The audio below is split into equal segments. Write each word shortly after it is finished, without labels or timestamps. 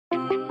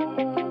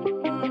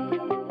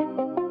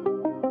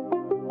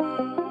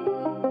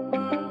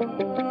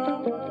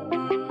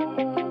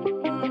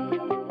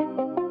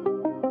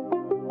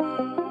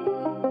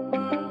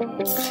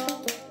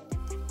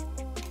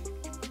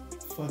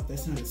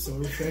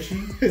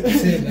refreshing.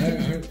 That's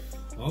it.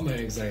 All my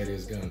anxiety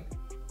is gone.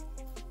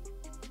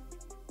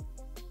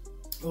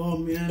 Oh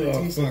man, it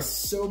tastes like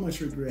so much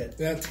regret.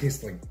 That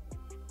tastes like,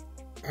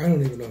 I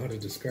don't even know how to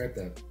describe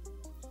that.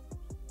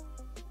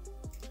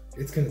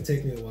 It's going to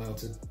take me a while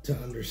to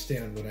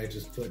understand what I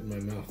just put in my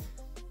mouth.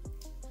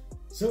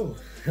 So,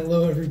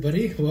 hello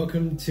everybody.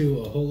 Welcome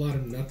to A Whole Lot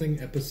of Nothing,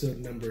 episode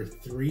number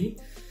 3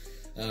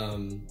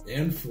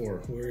 and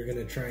 4. We're going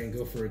to try and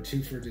go for a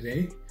 2 for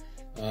today.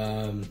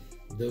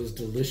 Those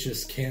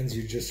delicious cans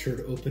you just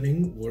heard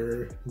opening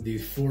were the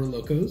Four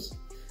Lokos.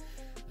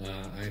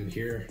 I'm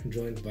here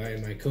joined by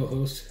my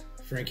co-host,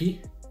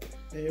 Frankie.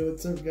 Hey,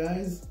 what's up,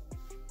 guys?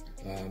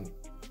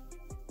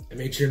 I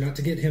made sure not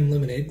to get him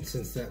lemonade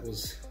since that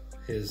was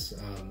his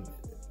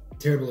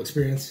terrible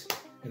experience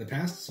in the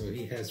past, so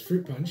he has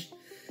fruit punch.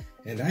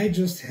 And I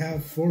just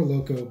have Four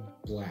Loko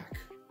Black.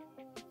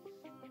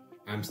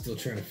 I'm still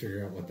trying to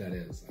figure out what that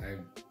is. I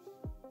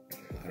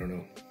don't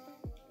know.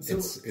 So,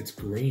 it's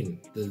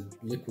green. The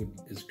liquid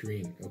is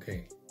green.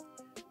 Okay.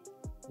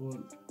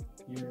 Well,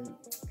 your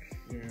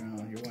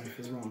wife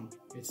is wrong.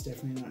 It's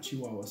definitely not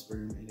Chihuahua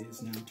sperm. It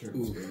is now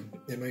turtle sperm.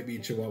 It might be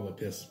Chihuahua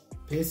piss.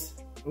 Piss?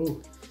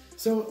 Oh.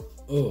 So.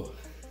 Oh.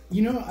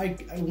 You know, I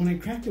when I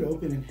cracked it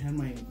open and had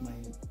my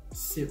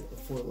sip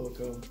of Four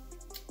Loko,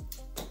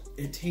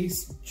 it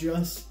tastes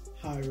just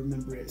how I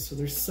remember it. So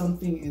there's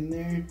something in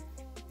there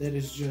that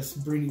is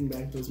just bringing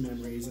back those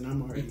memories, and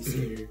I'm already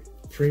scared.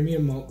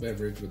 Premium malt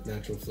beverage with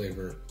natural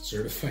flavor,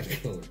 certified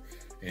color,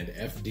 and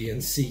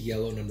FD&C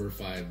yellow number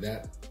 5.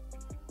 That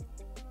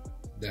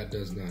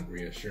does not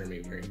reassure me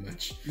very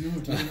much. No,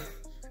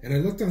 and I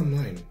looked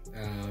online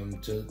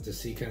to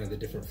see kind of the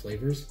different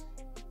flavors.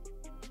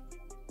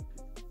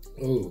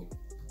 Oh,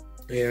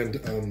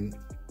 and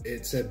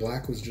it said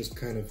black was just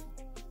kind of,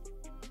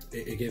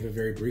 it gave a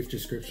very brief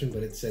description,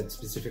 but it said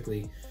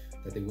specifically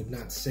that they would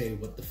not say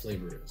what the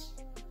flavor is.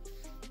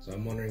 So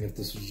I'm wondering if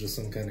this was just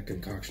some kind of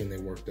concoction they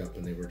worked up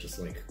and they were just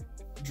like,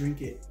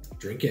 drink it.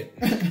 Drink it.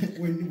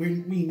 when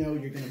we know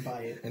you're going to buy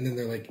it. And then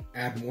they're like,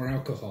 add more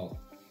alcohol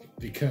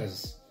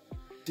because...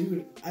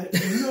 Dude, I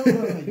don't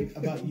know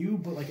about you,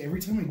 but like every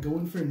time I go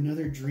in for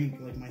another drink,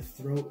 like my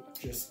throat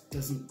just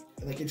doesn't,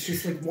 like it's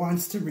just like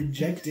wants to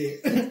reject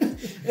it.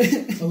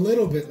 A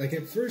little bit. Like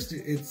at first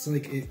it's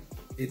like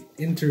it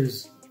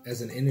enters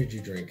as an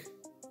energy drink.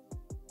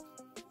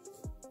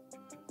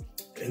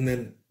 And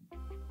then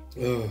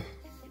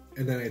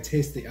I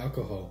taste the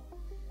alcohol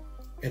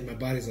and my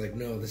body's like,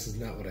 no, this is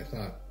not what I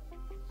thought.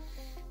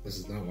 This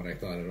is not what I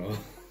thought at all.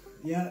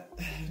 Yeah,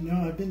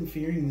 no, I've been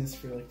fearing this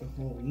for like the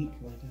whole week.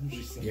 Like I'm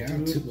just like,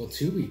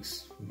 2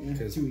 weeks. Yeah,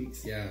 2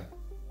 weeks. Yeah.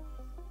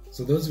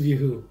 So those of you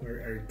who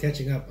are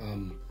catching up,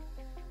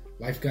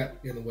 life got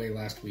in the way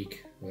last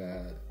week.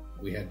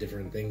 We had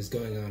different things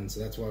going on, so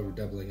that's why we're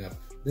doubling up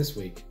this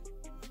week.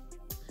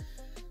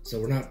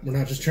 So we're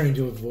not just trying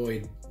to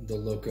avoid the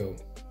Loco.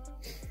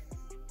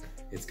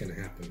 It's gonna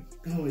happen.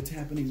 Oh, it's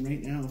happening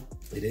right now.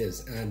 It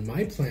is. And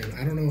my plan,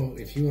 I don't know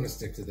if you want to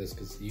stick to this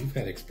because you've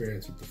had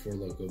experience with the Four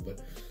Loko,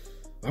 but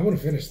I want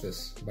to finish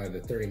this by the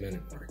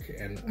 30-minute mark.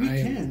 And we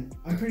can.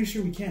 I'm pretty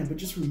sure we can, but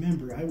just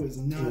remember, I was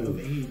not of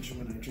age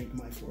when I drank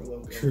my Four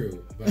Loko.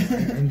 True, but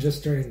I'm just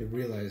starting to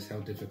realize how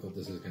difficult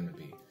this is going to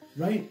be.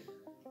 Right?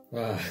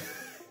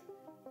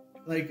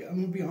 Like, I'm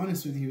going to be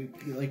honest with you,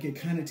 like, it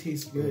kind of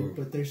tastes good,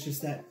 but there's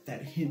just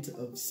that hint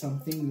of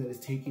something that is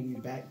taking me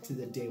back to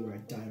the day where I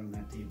died on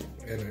that table.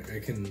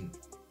 And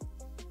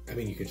I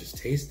mean, you could just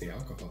taste the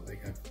alcohol.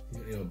 Like,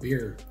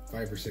 beer,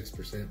 5 or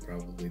 6%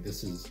 probably.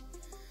 This is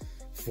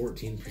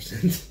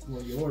 14%.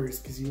 Well, yours,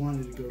 because you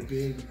wanted to go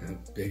big.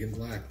 Big and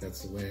black,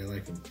 that's the way I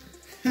like them.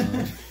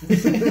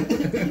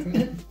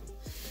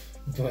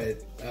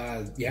 But,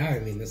 yeah, I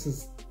mean, this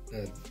is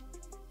a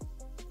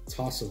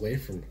toss away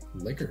from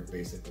liquor,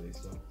 basically.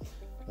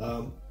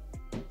 So,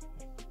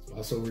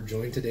 also, we're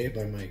joined today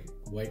by my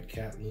white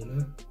cat,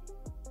 Luna,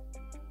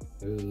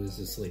 who is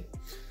asleep.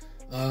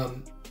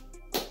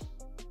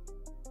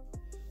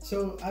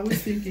 So I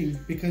was thinking,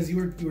 because you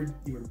were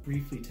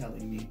briefly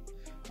telling me,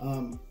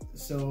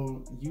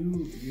 so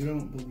you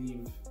don't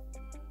believe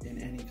in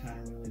any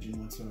kind of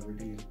religion whatsoever,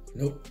 do you?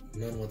 Nope,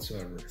 none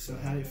whatsoever. So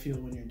how do you feel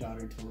when your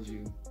daughter told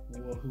you,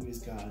 well, who is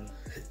God?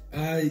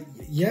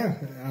 Yeah,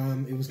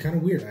 it was kind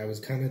of weird. I was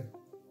kind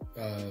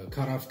of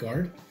caught off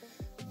guard.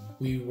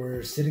 We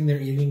were sitting there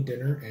eating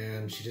dinner,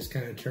 and she just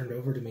kind of turned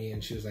over to me,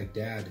 and she was like,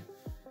 Dad,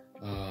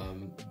 I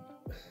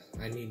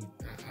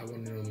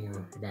want to know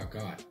more about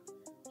God.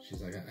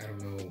 She's like, I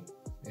don't know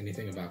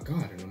anything about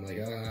God. And I'm like,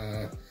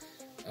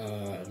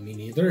 me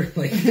neither.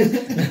 Like,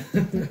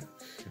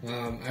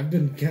 I've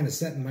been kind of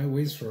set in my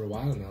ways for a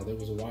while now. There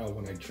was a while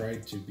when I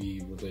tried to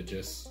be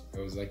religious.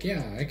 I was like,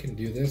 yeah, I can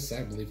do this.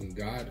 I believe in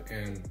God.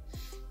 And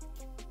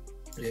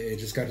it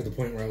just got to the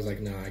point where I was like,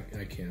 no, I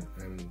can't.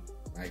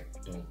 I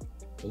don't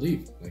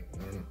believe. Like,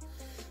 I don't know.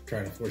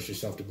 Try to force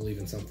yourself to believe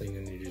in something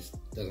and it just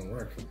doesn't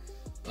work.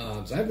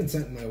 So I've been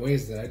set in my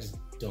ways that I just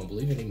don't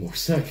believe anymore.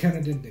 So I kind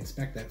of didn't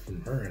expect that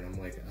from her. And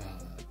I'm like,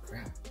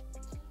 crap.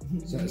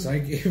 So I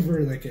gave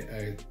her like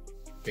a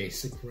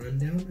basic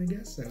rundown, I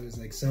guess. I was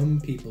like, some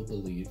people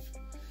believe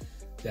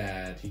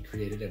that he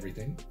created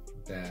everything,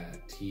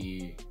 that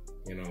he,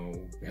 you know,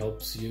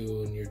 helps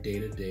you in your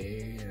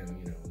day-to-day,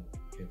 and, you know,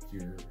 if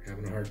you're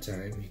having a hard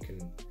time, he can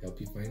help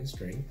you find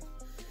strength.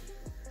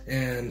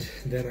 And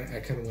then I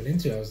kind of went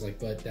into it, I was like,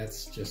 but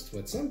that's just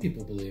what some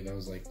people believe. I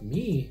was like,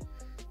 me,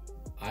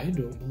 I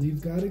don't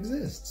believe God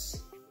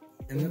exists.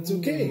 And that's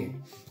okay.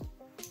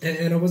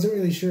 And I wasn't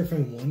really sure if I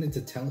wanted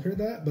to tell her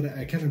that, but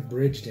I kind of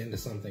bridged into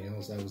something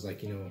else. I was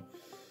like, you know,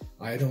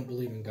 I don't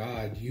believe in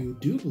God. You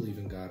do believe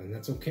in God, and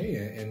that's okay.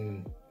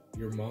 And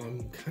your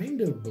mom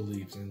kind of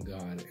believes in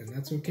God, and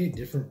that's okay.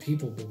 Different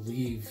people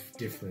believe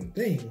different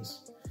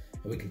things,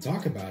 and we can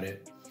talk about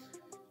it,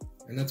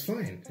 and that's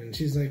fine. And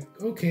she's like,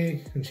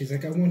 okay. And she's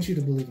like, I want you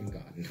to believe in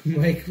God. And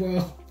I'm like,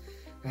 well,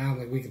 I'm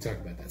like, we can talk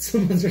about that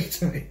some other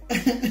time.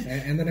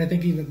 And then I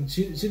think even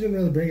she didn't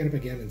really bring it up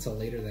again until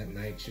later that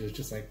night. She was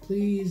just like,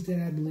 please,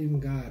 Dad, believe in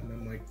God. And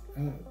I'm like,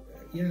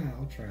 yeah,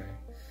 I'll try.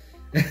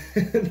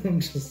 And I'm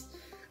just,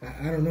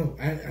 I don't know.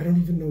 I don't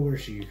even know where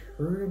she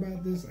heard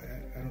about this.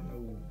 I don't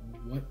know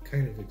what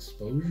kind of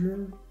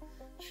exposure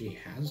she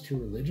has to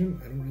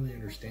religion. I don't really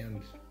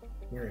understand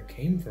where it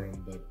came from,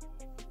 but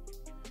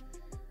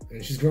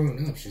and she's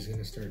growing up. She's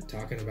gonna start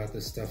talking about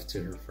this stuff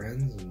to her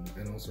friends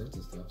and all sorts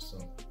of stuff.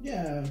 So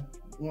yeah,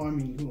 well, I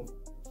mean, cool.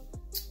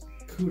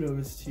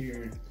 Kudos to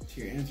your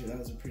answer. That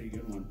was a pretty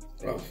good one.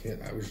 Oh yeah,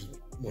 I was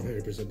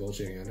 100%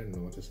 bullshitting. I didn't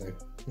know what to say.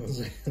 I was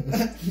like,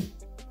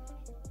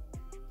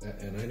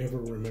 and I never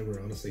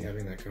remember honestly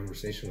having that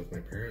conversation with my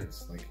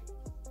parents. Like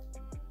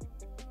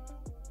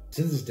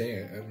to this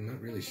day, I'm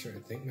not really sure. I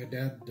think my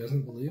dad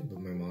doesn't believe,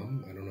 but my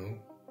mom, I don't know.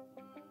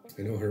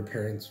 I know her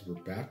parents were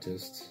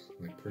Baptist,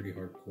 like pretty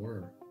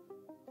hardcore.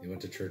 They went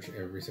to church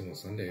every single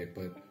Sunday,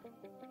 but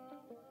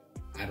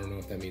I don't know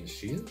if that means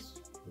she is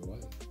or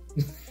what.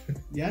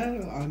 Yeah,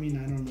 I mean,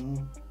 I don't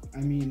know. I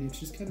mean, it's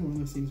just kind of one of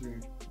those things where,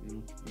 you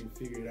know, you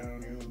figure it out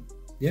on your own.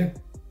 Yeah,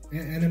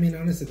 and I mean,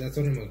 honestly, that's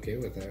what I'm okay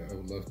with. I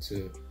would love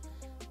to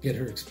get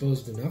her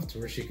exposed enough to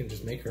where she can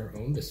just make her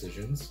own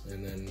decisions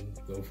and then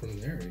go from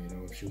there. You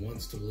know, if she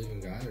wants to believe in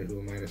God, or who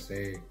am I to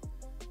say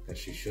that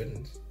she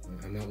shouldn't?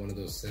 I'm not one of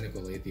those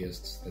cynical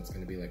atheists that's going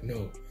to be like,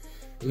 no,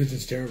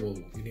 religion's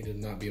terrible, you need to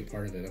not be a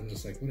part of it. I'm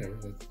just like, whatever,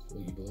 that's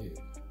what you believe.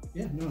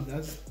 Yeah, no,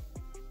 that's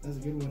a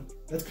good one.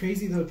 That's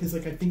crazy though, because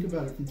like I think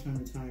about it from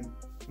time to time.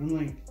 I'm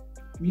like,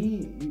 me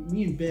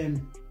and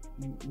Ben,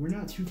 we're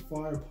not too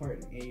far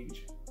apart in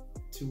age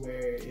to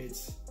where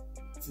it's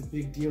a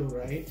big deal,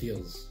 right? It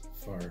feels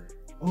far.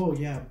 Oh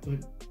yeah,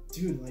 but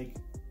dude, like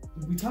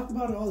we talk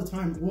about it all the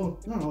time. Well,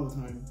 not all the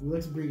time. We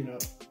like to bring it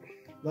up.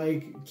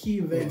 Like key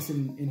events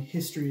in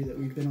history that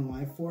we've been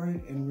alive for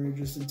it, and we're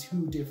just in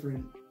two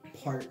different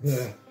parts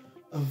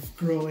of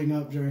growing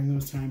up during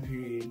those time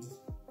periods.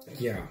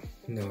 Yeah,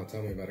 no,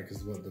 tell me about it,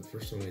 because the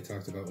first one we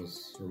talked about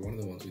was, or one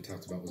of the ones we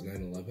talked about was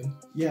 9/11.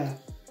 Yeah.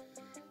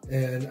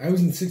 And I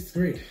was in 6th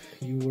grade.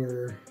 You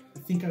were... I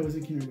think I was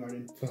in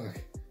kindergarten.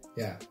 Fuck.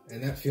 Yeah,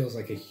 and that feels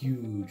like a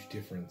huge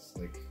difference.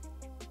 Like,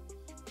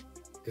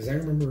 because I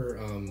remember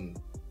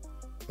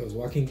I was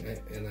walking,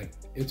 and like,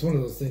 it's one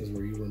of those things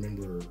where you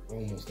remember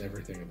almost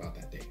everything about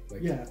that day.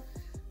 Like, yeah.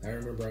 I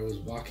remember I was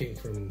walking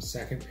from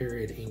 2nd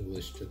period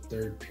English to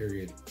 3rd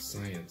period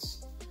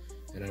science,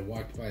 and I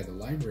walked by the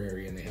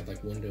library, and they had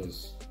like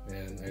windows,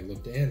 and I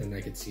looked in, and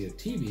I could see a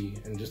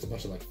TV and just a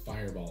bunch of like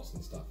fireballs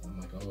and stuff. I'm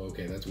like, oh,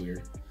 okay, that's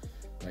weird.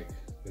 Like,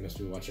 we must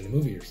be watching a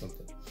movie or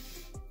something.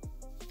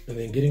 And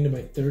then getting to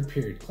my 3rd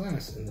period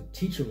class, and the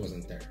teacher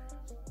wasn't there.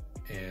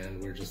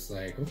 And we're just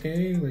like,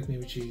 okay, like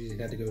maybe she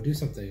had to go do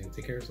something and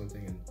take care of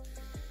something.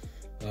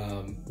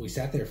 And we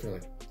sat there for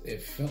like,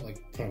 it felt like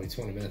probably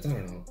 20 minutes. I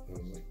don't know. I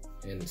was like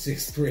in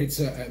 6th grade,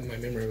 so my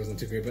memory wasn't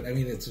too great. But I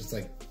mean, it's just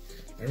like,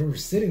 I remember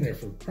sitting there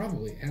for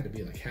probably, it had to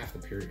be like half the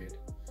period.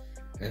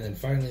 And then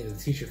finally the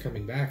teacher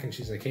coming back, and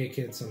she's like, hey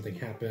kids, something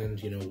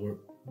happened. You know,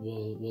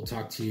 we'll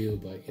talk to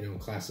you, but you know,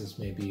 classes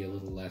may be a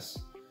little less.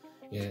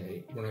 Yeah,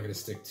 we're not going to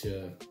stick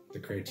to the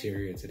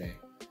criteria today.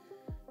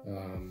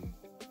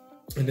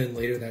 And then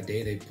later that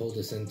day, they pulled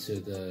us into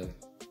the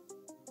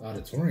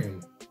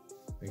auditorium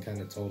and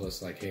kind of told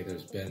us like, hey,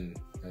 there's been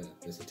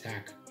this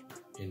attack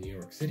in New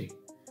York City.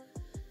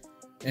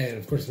 And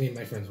of course, me and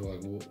my friends were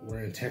like, well,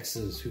 we're in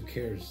Texas, who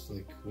cares?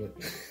 Like, what?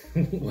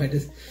 Why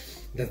does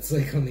that's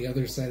like on the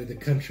other side of the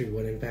country?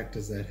 What impact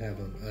does that have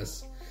on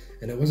us?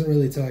 And it wasn't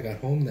really until I got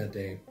home that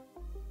day,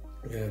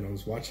 and I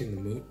was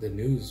watching the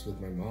news with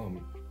my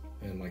mom,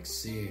 and like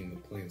seeing the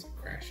planes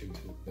crash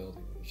into the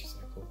building. It was just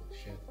like, holy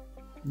shit.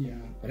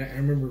 Yeah. But I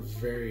remember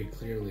very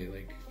clearly,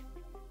 like,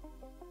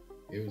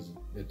 it was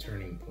a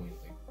turning point.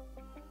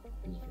 Like,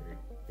 it was very,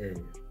 very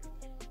weird.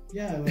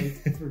 Yeah,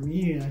 like for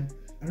me,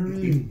 I don't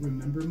really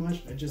remember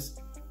much. I guess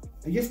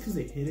because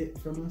they hid it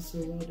from us so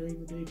well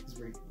during the day, because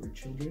we're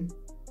children.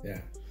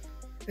 Yeah.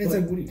 And it's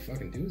like, what do you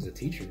fucking do as a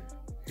teacher?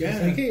 Yeah.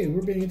 It's like, hey,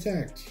 we're being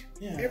attacked.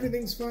 Yeah.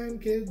 Everything's fine,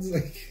 kids.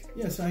 Like.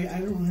 Yeah, so I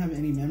don't have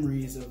any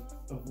memories of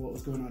what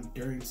was going on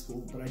during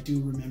school, but I do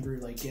remember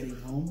like getting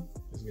home.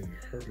 It's getting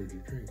harder to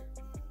drink.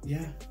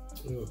 Yeah.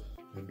 Oh,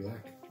 I'm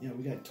black. Yeah,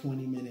 we got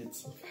 20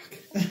 minutes. Oh,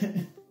 fuck.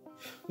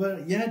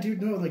 But yeah,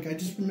 dude, no, like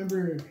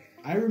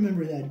I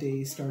remember that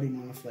day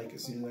starting off like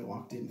as soon as I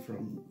walked in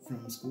from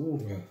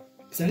school. Yeah.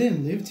 Because I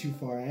didn't live too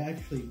far. I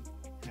actually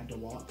had to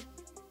walk.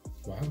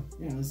 Wow.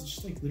 Yeah, it was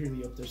just like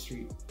literally up the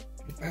street.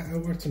 I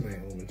worked in my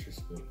elementary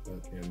school,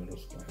 but yeah, middle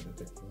school I had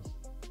to take those.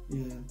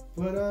 Yeah,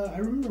 but I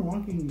remember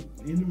walking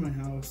into my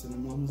house and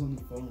my mom was on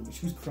the phone, but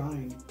she was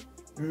crying.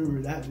 I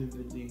remember that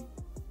vividly.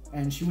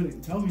 And she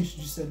wouldn't tell me,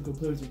 she just said, go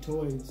play with your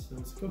toys. So I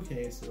was like,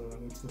 okay, so I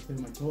went to go play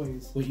with my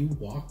toys. Wait, you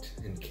walked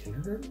in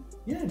kindergarten?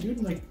 Yeah,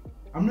 dude, like,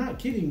 I'm not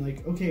kidding,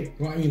 like, okay.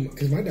 Well, I mean,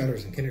 because my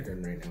daughter's in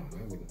kindergarten right now,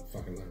 and I wouldn't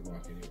fucking let her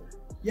walk anywhere.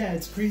 Yeah,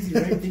 it's crazy,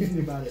 right, thinking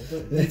about it,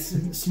 but it's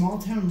small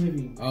town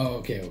living. Oh,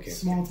 okay.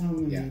 Small town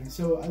living. Yeah.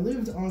 So I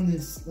lived on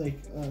this,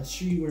 like,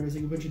 street where it was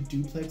like a bunch of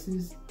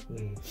duplexes.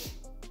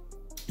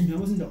 And I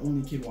wasn't the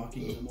only kid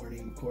walking in the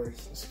morning, of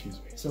course. Excuse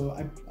me. So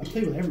I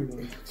played with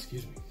everyone.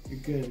 Excuse me.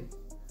 You're good.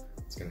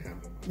 It's gonna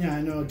happen. Yeah,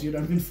 I know, dude.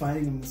 I've been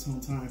fighting him this whole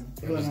time.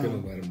 I'm just gonna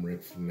let him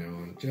rip from now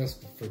on,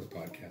 just for the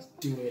podcast.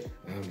 Do it.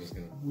 I'm just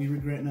gonna. We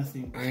regret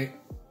nothing.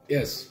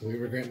 Yes, we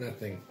regret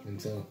nothing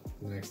until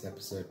the next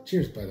episode.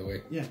 Cheers, by the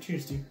way. Yeah,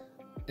 cheers, dude.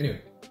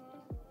 Anyway.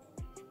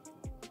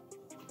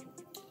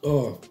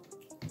 Oh,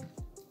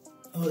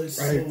 it's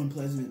so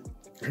unpleasant.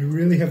 I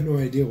really have no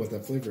idea what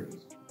that flavor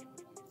is.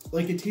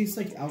 Like, it tastes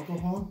like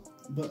alcohol,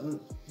 but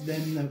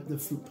then the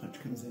fruit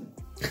punch comes in.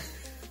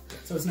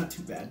 So it's not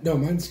too bad. No,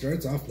 mine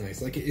starts off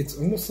nice. Like, it's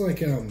almost like,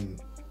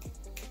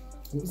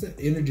 what was that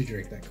energy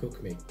drink that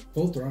Coke made?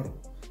 Full Throttle.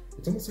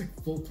 It's almost like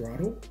Full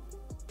Throttle,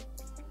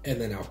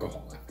 and then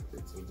alcohol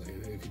afterwards. It's like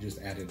if you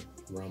just added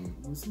rum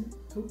Wasn't it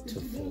Coke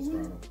to Full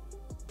Throttle.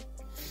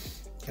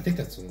 I think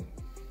that's the one.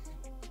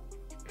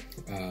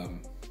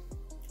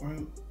 Or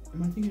am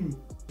I thinking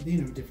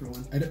of a different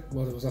one?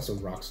 Well, there was also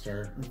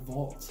Rockstar. Or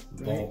Vault.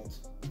 Right?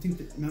 Vault. I think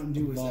that Mountain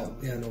Dew was Vault. that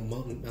one. Yeah, no,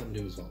 Mountain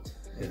Dew was Vault.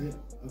 Yeah.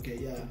 Okay,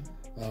 yeah.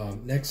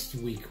 Next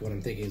week, what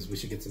I'm thinking is we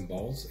should get some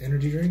Balls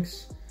energy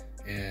drinks,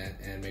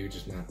 and maybe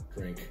just not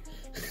drink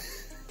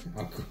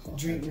alcohol.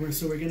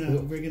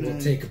 We'll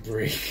take a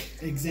break.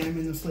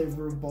 Examine the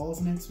flavor of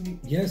Balls next week.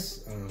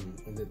 Yes,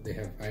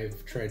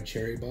 I've tried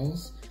cherry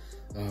balls.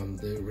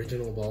 The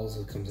original balls,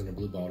 it comes in a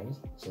blue bottle,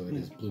 so it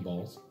is blue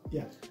balls.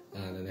 Yeah.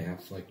 And then they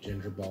have like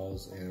ginger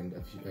balls and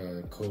a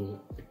few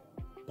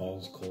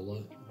balls cola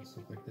and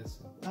stuff like this.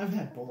 So. I've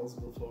had Balls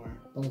before.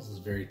 Balls is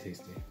very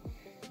tasty.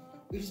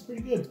 Which is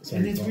pretty good. Sorry,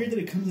 and it's weird that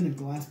it comes in a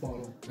glass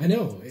bottle. I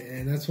know,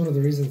 and that's one of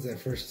the reasons that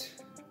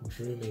first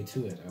drew me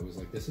to it. I was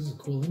like, this is a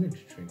cool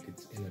energy drink.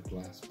 It's in a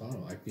glass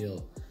bottle. I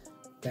feel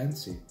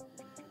fancy.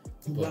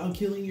 Without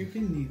killing your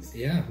kidneys.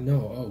 Yeah, no,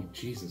 oh,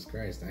 Jesus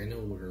Christ. I know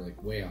we're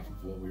like way off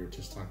of what we were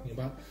just talking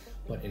about,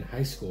 but in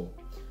high school,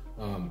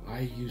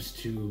 I used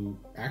to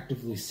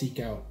actively seek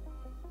out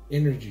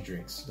energy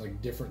drinks, like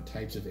different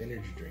types of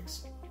energy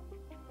drinks.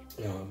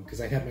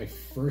 Because I had my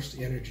first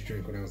energy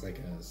drink when I was like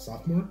a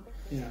sophomore.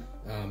 Yeah.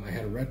 I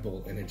had a Red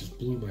Bull, and it just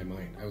blew my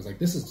mind. I was like,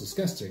 this is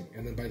disgusting.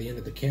 And then by the end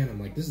of the can, I'm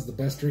like, this is the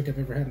best drink I've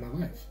ever had in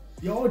my life.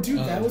 Yo, dude,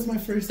 that was my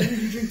first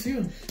energy drink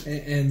too.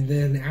 And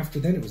then after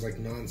that, it was like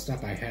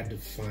nonstop. I had to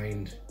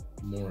find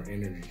more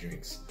energy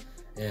drinks.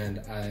 And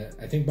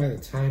I think by the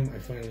time I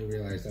finally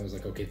realized, I was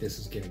like, okay, this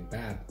is getting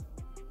bad.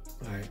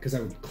 Because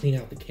I would clean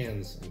out the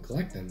cans and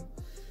collect them.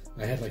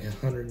 I had like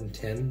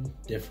 110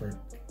 different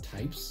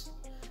types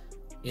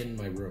in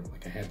my room.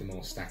 Like I had them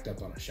all stacked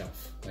up on a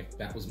shelf. Like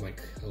that was my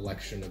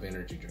collection of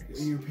energy drinks.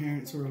 And your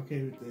parents were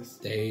okay with this?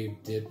 They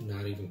did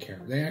not even care.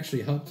 They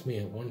actually helped me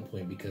at one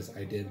point because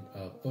I did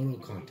a photo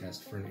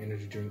contest for an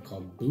energy drink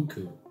called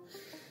Buku.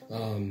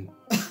 And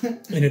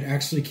it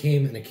actually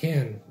came in a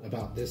can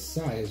about this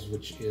size,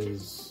 which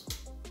is...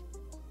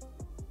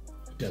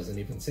 doesn't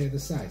even say the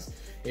size.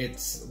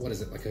 It's, what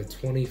is it, like a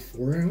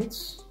 24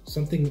 ounce?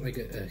 Something like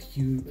a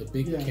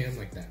big can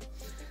like that.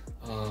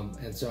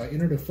 And so I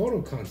entered a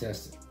photo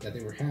contest that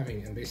they were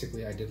having, and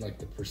basically I did like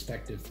the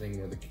perspective thing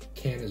where the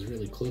can is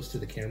really close to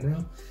the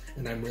camera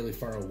and I'm really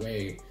far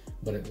away,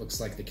 but it looks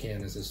like the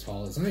can is as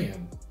tall as I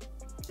am,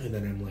 and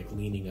then I'm like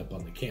leaning up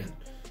on the can.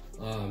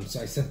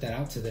 So I sent that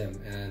out to them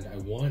and I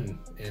won,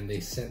 and they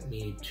sent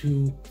me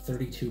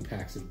 32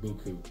 packs of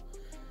Buku,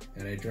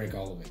 and I drank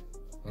all of it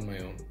on my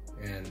own.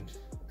 And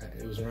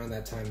it was around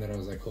that time that I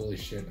was like, holy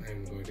shit,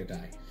 I'm going to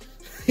die.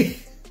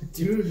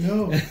 Dude,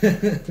 no.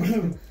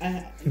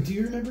 Do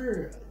you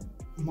remember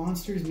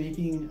Monsters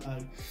making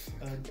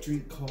a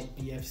drink called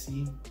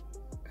BFC?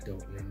 I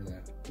don't remember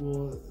that.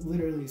 Well,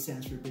 literally it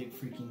stands for Big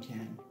Freaking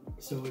Can.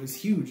 So it was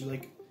huge.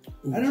 Like,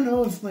 ooh. I don't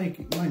know if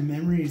like my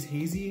memory is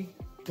hazy,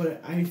 but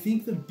I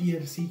think the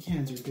BFC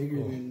cans are bigger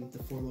than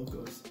the Four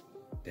Lokos.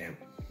 Damn.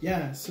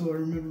 Yeah, so I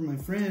remember my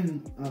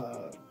friend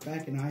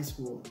back in high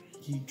school,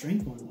 he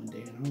drank one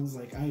day, and I was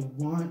like, I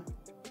want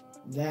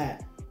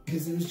that.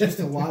 Because it was just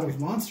a lot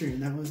of Monster,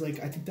 and that was like,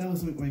 I think that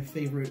was like my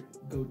favorite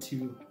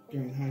go-to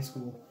during high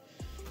school.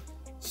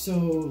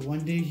 So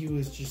one day he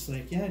was just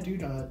like, yeah,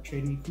 dude,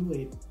 trade me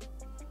Kool-Aid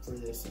for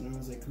this. And I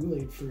was like,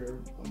 Kool-Aid for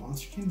a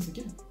Monster can? He's like,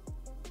 yeah.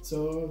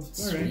 So,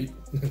 Sweet. alright.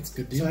 That's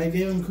good deal. So I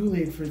gave him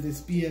Kool-Aid for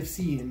this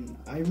BFC, and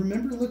I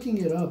remember looking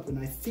it up, and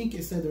I think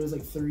it said there was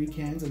like 3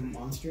 cans of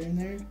Monster in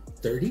there.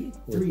 30?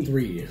 Or 3.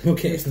 3.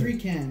 Okay. There's 3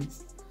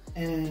 cans.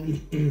 And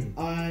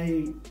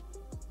I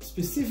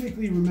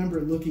specifically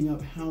remember looking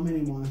up how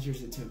many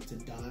Monsters it took to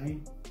die.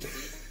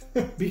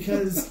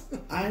 Because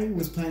I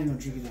was planning on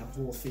drinking that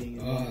whole thing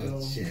in one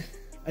go. Shit.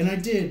 And I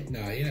did.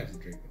 No, you'd have to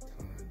drink a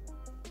ton.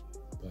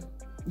 But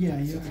yeah,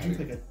 you have to drink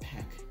like a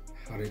pack.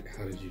 How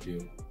did you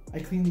do? I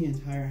cleaned the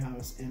entire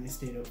house and I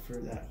stayed up for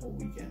that whole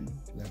weekend.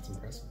 That's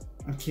impressive.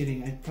 I'm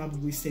kidding. I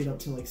probably stayed up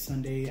till like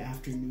Sunday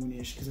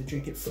afternoon-ish because I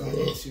drank it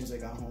Friday as soon as I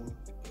got home.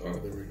 Oh,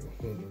 there we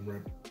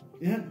go.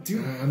 Yeah,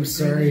 dude. I'm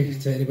sorry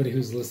to anybody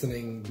who's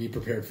listening. Be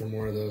prepared for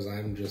more of those.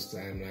 I'm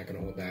not going to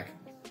hold back.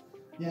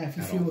 Yeah, if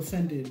you feel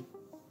offended.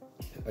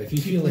 If you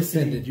feel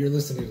offended, you're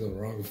listening to the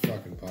wrong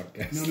fucking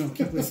podcast. No,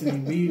 keep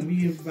listening.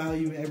 We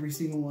value every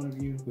single one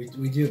of you.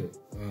 We do.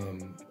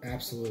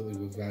 Absolutely,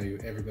 we value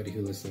everybody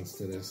who listens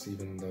to this,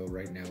 even though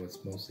right now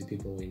it's mostly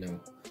people we know.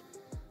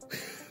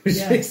 Which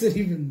makes it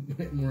even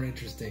more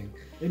interesting.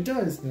 It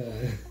does.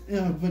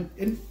 But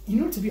you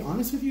know, to be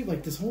honest with you,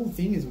 like this whole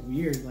thing is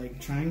weird. Like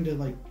trying to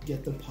like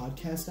get the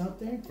podcast out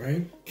there,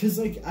 right? Because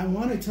like I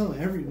want to tell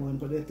everyone,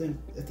 but at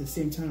the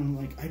same time, I'm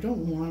like I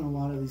don't want a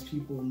lot of these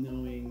people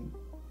knowing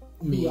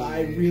who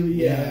I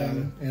really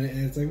am. And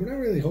it's like we're not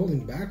really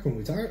holding back when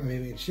we talk. I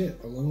mean,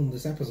 shit. Alone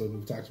this episode,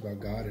 we've talked about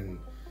God and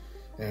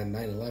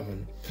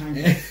 9/11.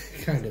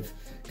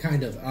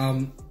 Kind of.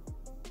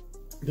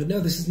 But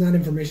no, this is not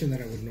information that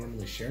I would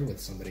normally share with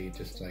somebody.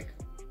 Just like,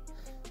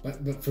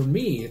 but for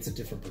me, it's a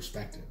different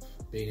perspective.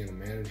 Being in a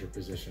manager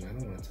position, I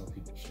don't want to tell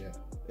people shit.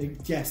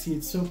 Yeah, see,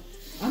 it's so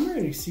I'm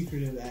already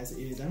secretive as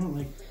is. I don't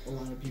like a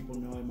lot of people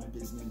knowing my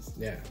business.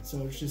 Yeah.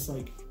 So it's just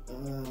like,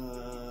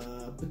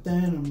 but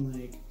then I'm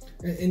like,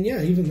 and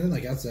yeah, even then,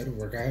 like outside of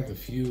work, I have a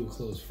few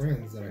close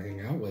friends that I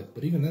hang out with.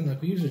 But even then,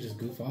 like we usually just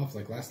goof off.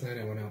 Like last night,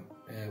 I went out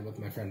with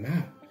my friend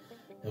Matt,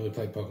 and we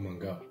played Pokemon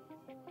Go.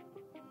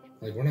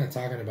 Like we're not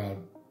talking about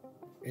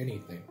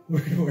anything.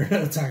 We're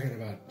not talking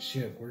about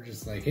shit. We're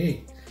just like,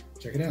 hey,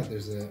 check it out.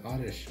 There's an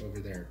oddish over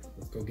there.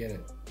 Let's go get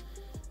it.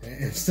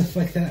 And stuff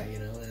like that, you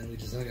know. And we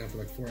just hung out for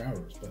like 4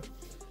 hours. But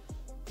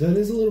that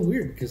is a little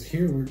weird because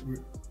here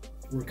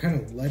we're kind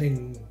of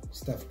letting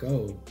stuff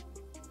go,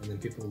 and then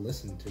people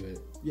listen to it.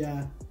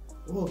 Yeah.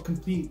 Well,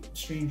 complete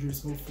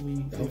strangers,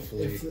 hopefully.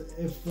 Hopefully.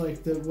 If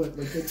like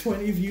the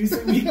 20 views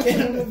that we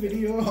get on a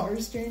video are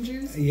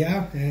strangers.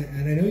 Yeah,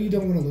 and I know you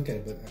don't want to look at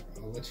it, but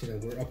I'll let you know.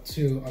 We're up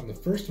to, on the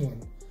first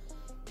one,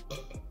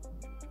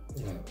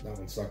 that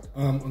one sucked.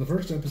 On the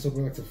first episode,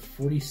 we're like to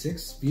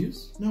 46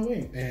 views. No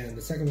way. And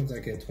the second one's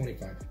like at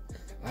 25.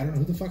 I don't know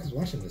who the fuck is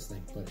watching this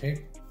thing, but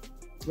hey.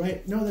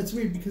 Right. No, that's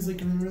weird because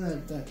like remember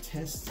that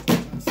test.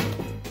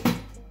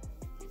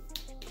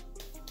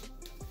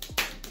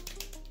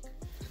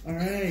 All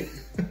right.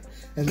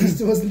 At least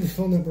it wasn't the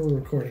phone that we're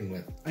recording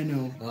with. I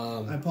know.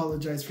 I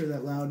apologize for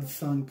that loud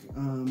thunk.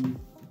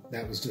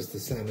 That was just the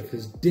sound of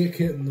his dick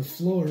hitting the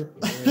floor.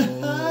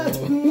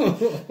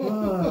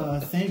 Oh.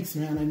 Thanks,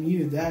 man. I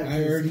needed that.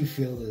 I already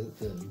feel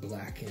the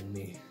black in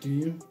me. Do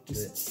you?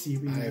 Just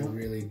seeping out? I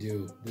really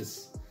do.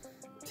 This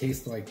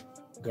tastes like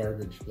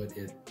garbage, but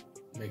it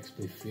makes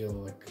me feel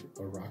like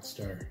a rock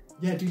star.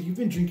 Yeah, dude, you've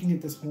been drinking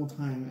it this whole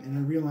time, and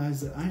I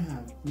realize that I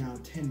have now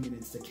 10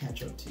 minutes to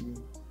catch up to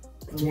you.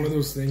 It's one of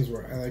those things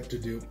where I like to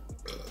do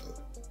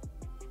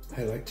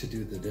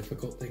the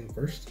difficult thing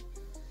first,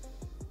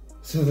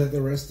 so that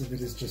the rest of it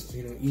is just,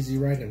 you know, easy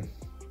riding.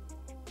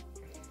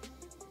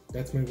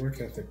 That's my work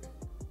ethic.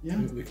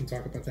 Yeah. We can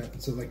talk about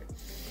that. So, like,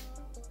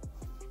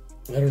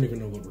 I don't even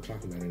know what we're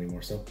talking about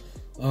anymore. So,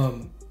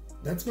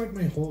 that's like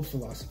my whole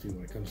philosophy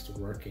when it comes to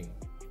working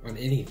on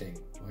anything.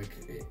 Like,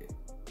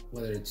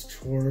 whether it's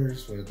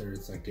chores, whether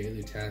it's like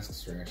daily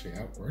tasks or actually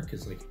at work,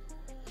 is like,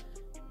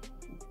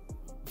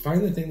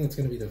 find the thing that's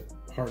going to be the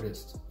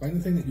hardest. Find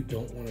the thing that you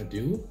don't want to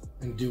do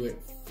and do it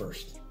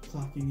first.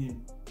 Clocking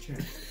in. Check.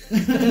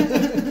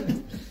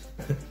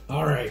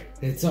 All right.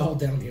 It's all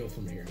downhill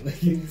from here.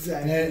 Like,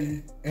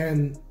 exactly.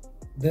 And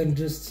then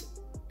just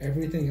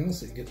everything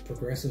else, it gets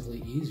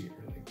progressively easier.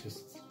 Like,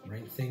 just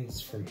rank things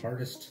from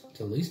hardest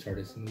to least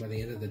hardest. And by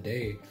the end of the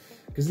day,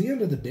 because the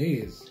end of the day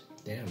is,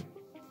 damn.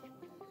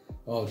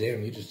 Oh,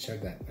 damn, you just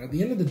checked that. At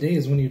the end of the day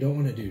is when you don't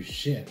want to do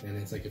shit. And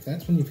it's like, if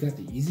that's when you've got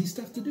the easy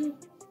stuff to do,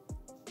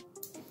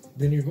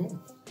 then you're golden.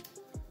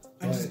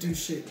 I just do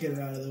shit, get it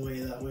out of the way.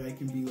 That way I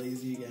can be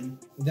lazy again.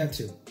 That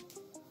too.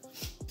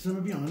 So I'm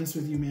gonna be honest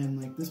with you,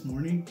 man. Like this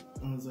morning,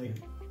 I was like,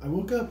 I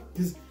woke up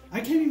because I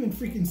can't even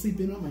freaking sleep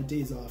in on my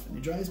days off, and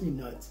it drives me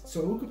nuts.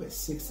 So I woke up at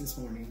 6 this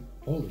morning.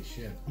 Holy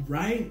shit!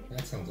 Right?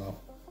 That sounds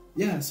awful.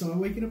 Yeah. So I'm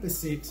waking up at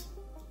 6.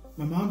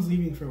 My mom's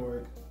leaving for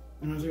work,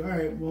 and I was like, all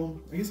right, well,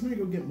 I guess I'm gonna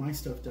go get my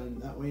stuff done.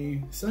 That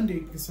way,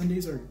 Sunday, because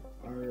Sundays are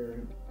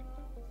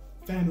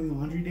family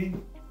laundry day.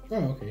 Oh,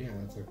 okay, yeah,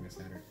 that's like my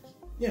Saturday.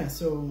 Yeah,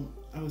 so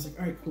I was like,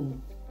 all right, cool.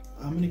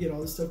 I'm gonna get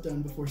all this stuff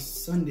done before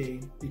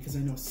Sunday because I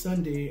know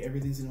Sunday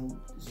everything's gonna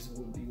just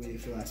will be waiting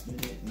for last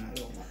minute, and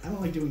I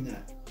don't like doing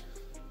that.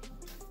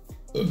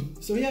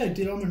 So yeah, I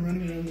did all my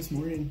running around this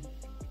morning,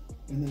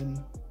 and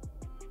then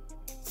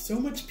so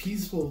much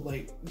peaceful.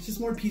 Like it's just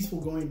more peaceful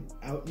going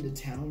out into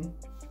town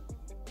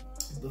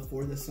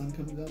before the sun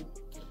comes up.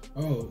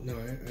 Oh no,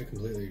 I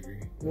completely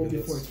agree. Well,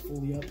 before it's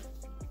fully up.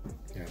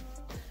 Yeah,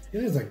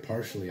 it is like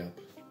partially up.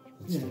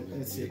 Yeah,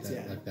 that's it.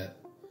 Yeah, like that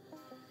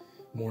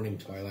morning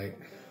twilight.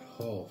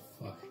 Oh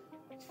fuck.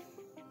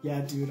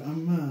 Yeah, dude,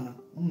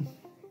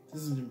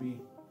 this is gonna be.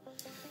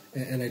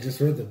 And I just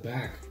read the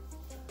back.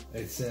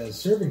 It says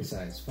serving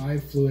size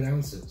 5 fluid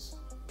ounces,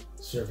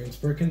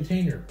 servings per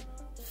container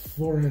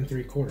 4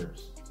 3/4.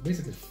 So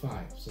basically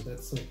 5. So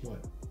that's like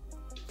what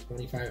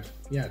 25.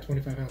 Yeah,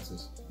 25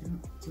 ounces.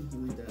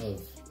 Yeah,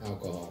 of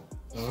alcohol.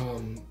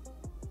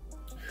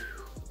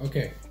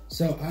 Okay,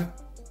 so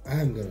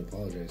I'm gonna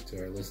apologize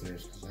to our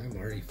listeners because I'm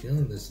already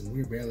feeling this, and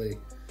we're barely.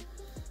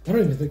 I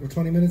don't even think we're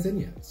 20 minutes in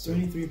yet. So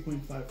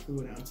 23.5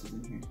 fluid ounces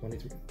in here.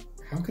 23.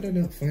 How could I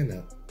not find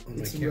that on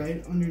it's my camera?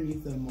 right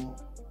underneath the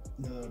malt,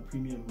 the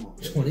premium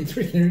malt.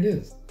 23. There it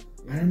is.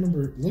 I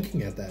remember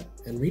looking at that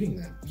and reading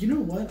that. You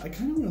know what? I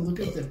kind of want to look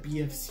at the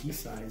BFC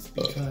size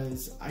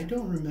because I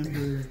don't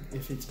remember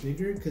if it's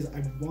bigger. Because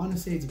I want to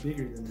say it's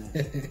bigger than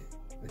that.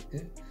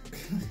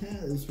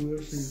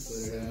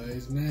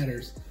 Size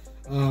matters.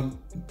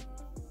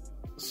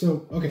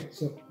 So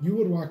you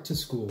would walk to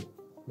school.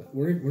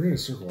 We're going to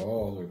circle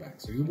all the way back.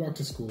 So you would walk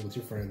to school with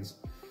your friends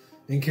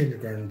in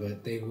kindergarten,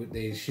 but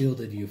they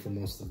shielded you from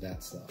most of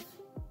that stuff.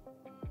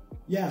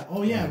 Yeah.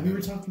 Oh yeah. We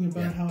were talking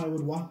about how I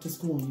would walk to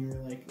school, and you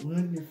were like,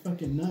 "What? You're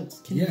fucking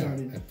nuts."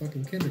 Kindergarten. Yeah, at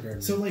fucking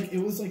kindergarten. So like, it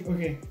was like,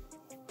 okay.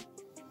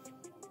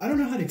 I don't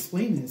know how to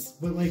explain this,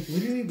 but like,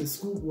 literally, the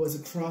school was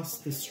across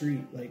the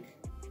street. Like,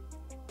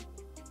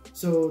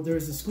 so there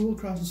was a school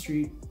across the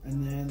street,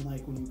 and then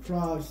like when you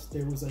crossed,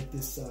 there was like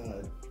this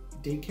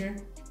daycare.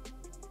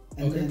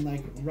 And then,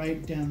 like,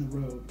 right down the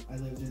road, I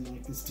lived in,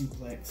 like, this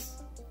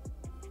duplex.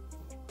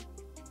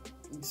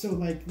 So,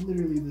 like,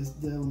 literally,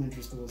 the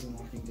elementary school was in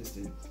walking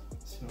distance.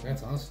 So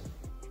that's awesome.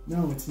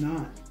 No, it's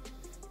not.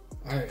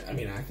 I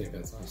mean, I think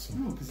that's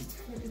awesome. No, because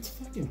it's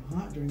fucking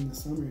hot during the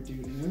summer,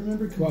 dude. And I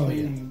remember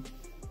complaining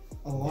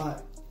a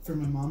lot for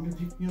my mom to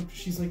pick me up.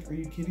 She's like, "Are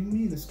you kidding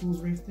me? The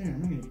school's right there. I'm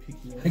not going to pick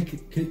you up." Hey,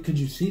 could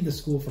you see the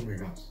school from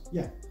your house?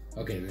 Yeah.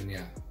 Okay, then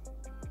yeah.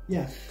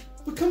 Yeah.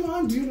 But come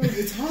on, dude,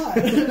 it's hot.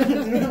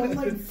 I'm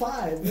like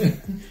 5.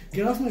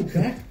 Get off my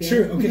back, man.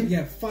 Sure, okay,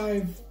 yeah,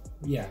 5,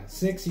 yeah,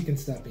 6, you can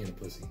stop being a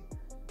pussy.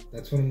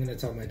 That's what I'm going to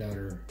tell my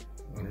daughter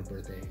on her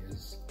birthday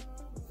is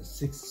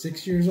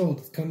 6 years old.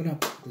 It's coming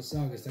up this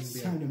August. It's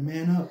time to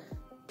man up.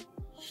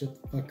 Shut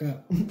the fuck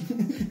up.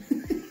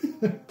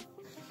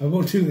 I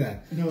won't do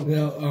that.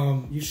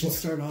 No, you should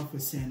start off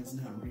with Santa's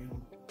not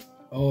real.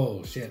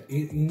 Oh, shit.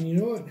 You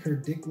know what? Her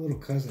dick little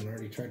cousin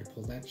already tried to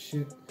pull that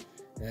shit.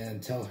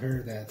 And tell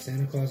her that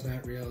Santa Claus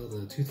not real,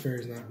 the Tooth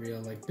Fairy's not real.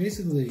 Like,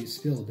 basically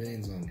spill the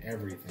beans on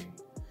everything.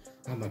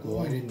 I'm like, well,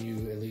 why didn't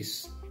you at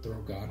least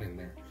throw God in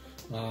there?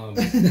 At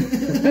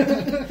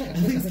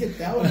least get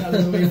that one out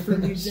of the way for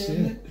me,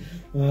 shit.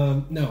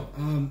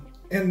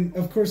 And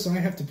of course, I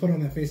have to put on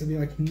that face and be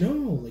like, no,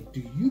 like,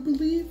 do you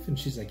believe? And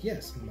she's like,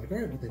 yes. I'm like, all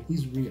right, well, then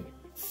he's real.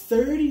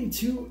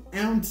 32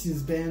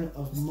 ounces, Ben,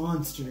 of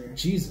Monster.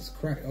 Jesus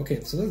Christ.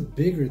 Okay, so that's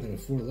bigger than a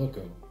Four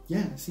Loko.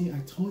 Yeah, see, I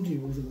told you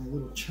it wasn't my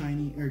little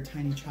tiny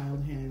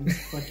child hand.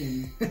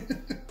 Fucking.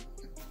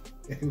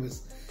 It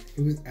was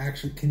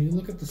actually. Can you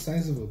look up the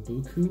size of a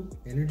Buku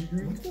energy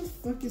drink? What the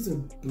fuck is a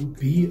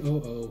Buku?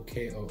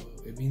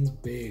 Bookoo. It means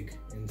big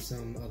in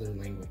some other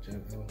language. I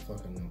don't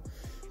fucking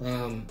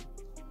know.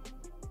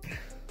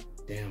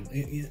 Damn.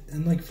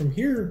 And like from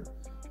here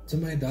to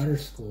my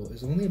daughter's school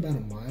is only about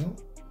a mile,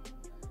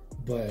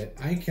 but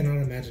I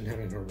cannot imagine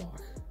having her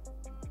walk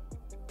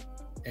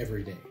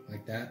every day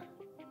like that.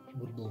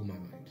 Would blow my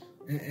mind.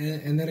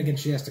 And then again,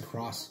 she has to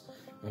cross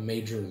a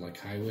major like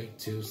highway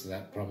too, so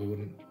that probably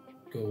wouldn't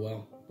go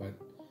well. But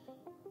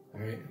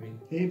alright, I mean,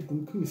 hey,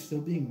 Buku is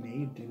still being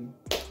made, dude.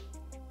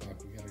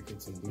 Fuck, we gotta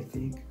get some Buku. I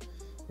think.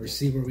 Or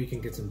see where we can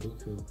get some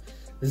Buku.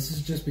 This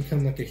has just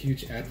become like a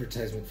huge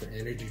advertisement for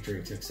energy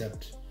drinks,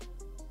 except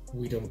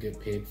we don't get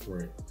paid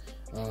for it.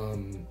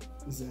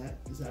 Is that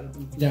a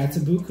Buku? That's a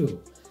Buku.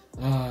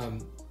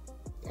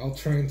 I'll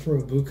try and throw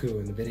a Buku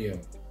in the video,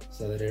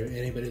 so that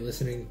anybody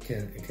listening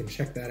can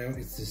check that out.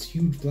 It's this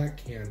huge black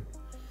can.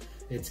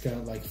 It's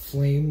got like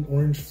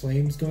orange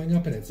flames going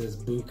up, and it says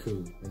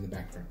Buku in the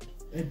background.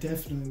 It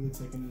definitely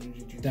looks like an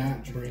energy drink.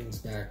 That brings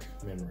back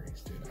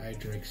memories, dude. I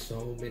drank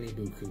so many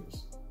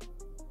Bukus.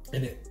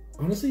 And it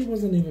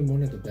wasn't even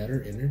one of the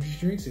better energy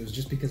drinks. It was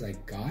just because I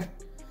got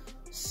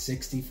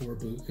 64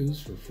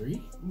 Bukus for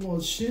free.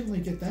 Well, shit,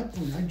 like at that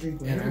point, I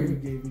drink whatever you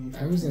gave me.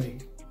 I was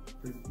like...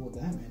 Well,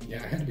 that many.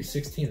 Yeah, I had to be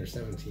 16 or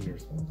 17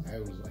 years old. I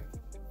was like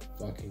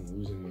fucking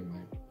losing my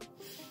mind.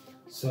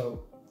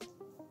 So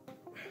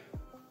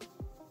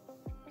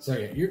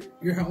yeah,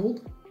 you're how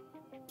old?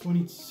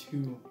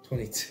 22.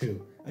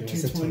 22. I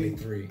turned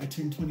 23. I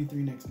turned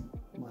 23 next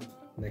month.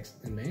 Next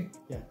in May?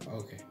 Yeah.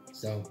 Okay.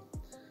 So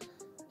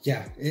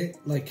yeah, it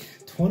like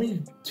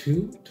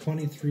 22,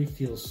 23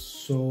 feels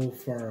so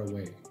far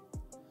away.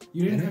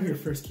 You didn't have your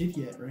first kid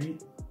yet,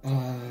 right?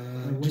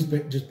 Just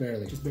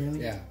barely. Just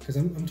barely? Yeah, because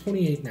I'm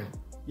 28 now.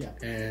 Yeah.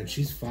 And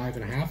she's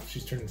 5.5.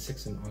 She's turning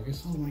 6 in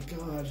August. Oh my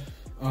god.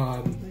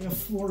 I got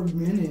 4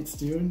 minutes,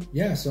 dude.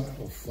 Yeah, so...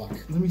 Oh, fuck.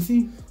 Let me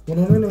see. Well,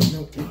 no.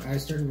 I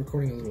started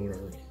recording a little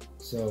early.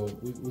 So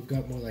we've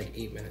got more like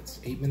 8 minutes.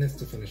 8 minutes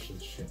to finish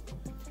this shit.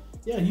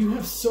 Yeah, you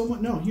have so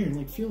much... No, here,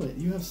 like, feel it.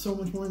 You have so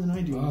much more than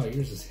I do. Oh,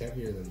 yours is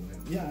heavier than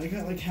mine. Yeah, I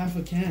got like half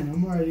a can.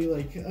 I'm already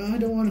like, I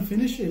don't want to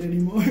finish it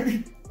anymore.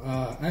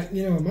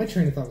 My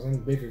train of thought was I'm a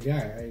bigger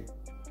guy.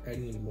 I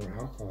need more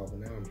alcohol, but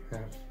now I'm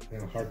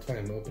having a hard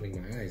time opening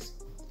my eyes.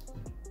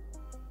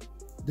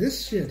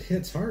 This shit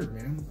hits hard,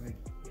 man. Like,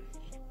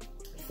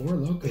 Four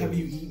Loko. Have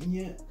you eaten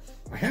yet?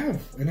 I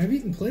have, and I've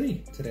eaten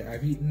plenty today.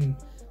 I've eaten...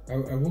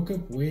 I woke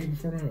up way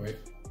before my wife,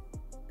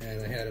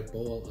 and I had a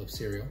bowl of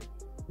cereal,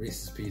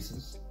 Reese's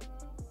Pieces.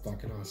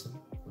 Fucking awesome.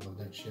 I love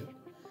that shit.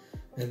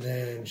 And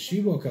then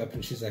she woke up,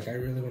 and she's like, I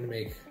really want to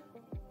make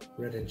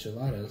red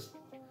enchiladas.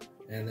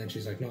 And then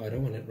she's like, no, I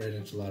don't want red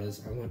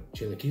enchiladas. I want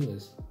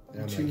chilaquiles.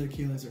 And I'm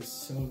Chilaquiles are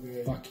so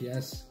good. Fuck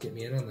yes, get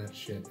me in on that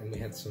shit. And we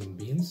had some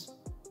beans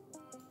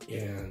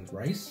and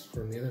rice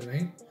from the other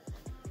night.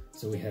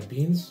 So we had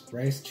beans,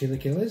 rice,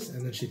 chilaquiles,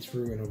 and then she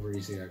threw an over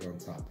easy egg on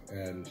top.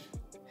 And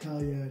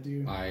hell yeah,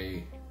 dude.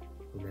 I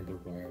remember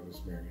why I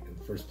was married in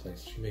the first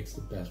place. She makes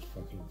the best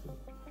fucking food.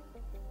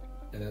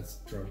 And that's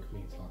drunk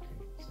me talking.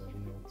 So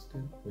you know it's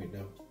good. Wait,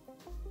 no.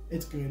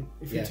 It's good.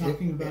 If you're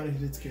talking about it,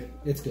 it's good.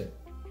 It's good.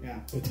 Yeah.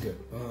 It's good.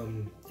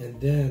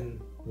 And then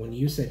when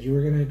you said you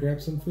were gonna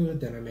grab some food,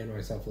 then I made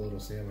myself a little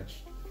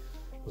sandwich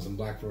with some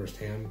black forest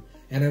ham.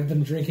 And I've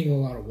been drinking a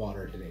lot of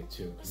water today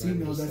too. See,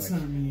 no, that's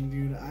not me,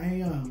 dude.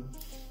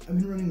 I've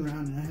been running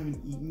around and I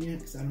haven't eaten yet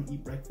because I don't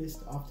eat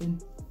breakfast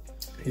often.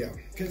 Yeah.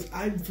 Because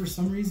for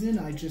some reason,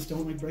 I just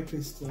don't like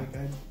breakfast. Like,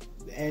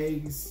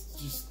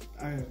 eggs,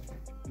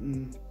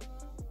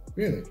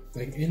 Really?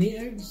 Like any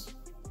eggs?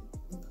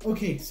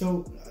 Okay,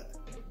 so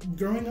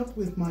growing up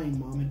with my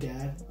mom and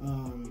dad,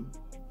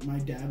 my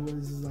dad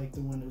was like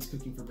the one that was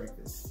cooking for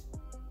breakfast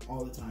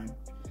all the time.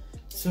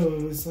 So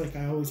it was like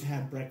I always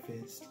had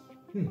breakfast.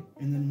 And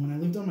then when I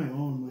lived on my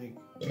own, like,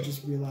 I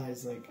just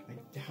realized like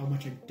how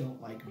much I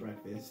don't like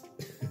breakfast.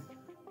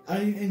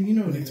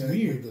 It's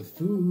weird. The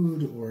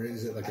food, or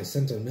is it like a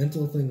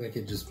sentimental thing? Like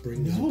it just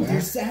brings you back? No,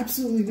 there's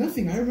absolutely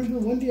nothing. I remember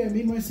one day I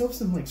made myself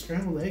some like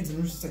scrambled eggs, and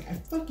I was just like, I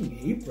fucking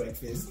hate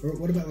breakfast. Or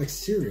what about like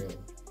cereal?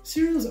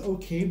 Cereal's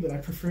okay, but I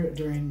prefer it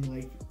during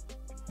like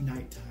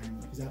nighttime.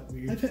 Like, is that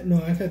weird? I've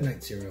had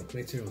night cereal.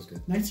 Night cereal is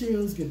good. Night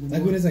cereal is good.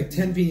 When it's like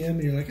 10 p.m.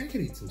 and you're like, I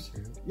could eat some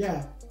cereal.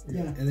 Yeah.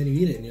 And then you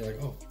eat it and you're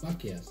like, oh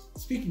fuck yes.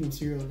 Speaking of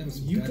cereal,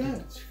 you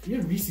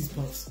have Reese's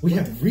Puffs. We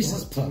have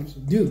Reese's Puffs,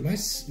 dude.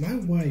 My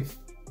wife.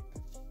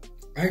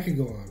 I could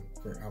go on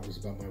for hours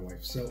about my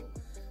wife. So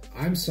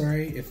I'm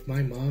sorry if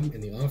my mom,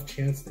 in the off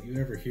chance that you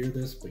ever hear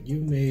this, but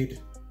you made.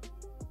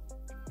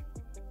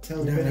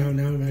 Tell her.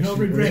 Now I'm actually. No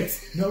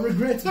regrets. No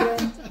regrets,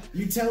 man.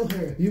 You tell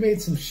her. You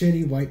made some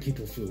shitty white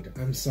people food.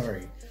 I'm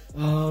sorry.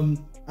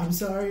 I'm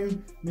sorry,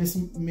 Miss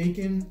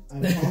Macon. I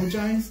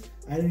apologize.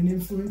 I didn't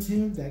influence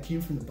him. That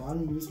came from the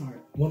bottom of his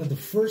heart. One of the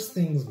first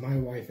things my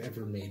wife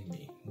ever made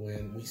me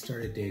when we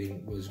started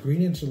dating was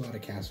green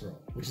enchilada casserole,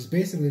 which is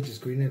basically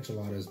just green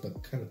enchiladas,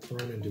 but kind of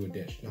thrown into a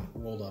dish, not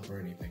rolled up or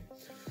anything.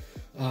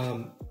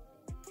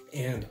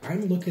 And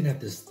I'm looking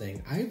at this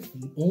thing. I've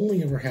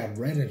only ever had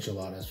red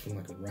enchiladas from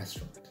like a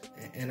restaurant.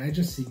 And I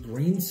just see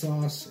green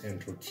sauce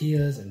and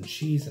tortillas and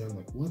cheese, and I'm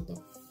like, what the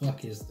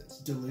fuck is this?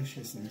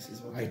 Deliciousness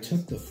is what I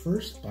took the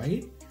first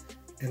bite,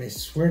 and I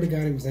swear to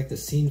God, it was like the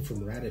scene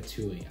from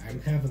Ratatouille.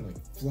 I'm having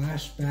like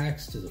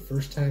flashbacks to the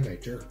first time I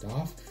jerked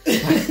off.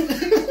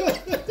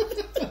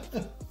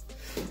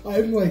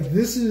 I'm like,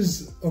 this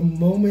is a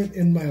moment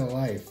in my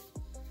life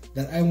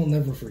that I will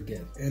never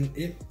forget. And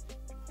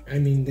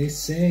they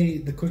say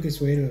the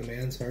quickest way to a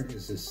man's heart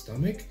is his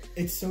stomach.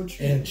 It's so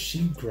true. And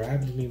she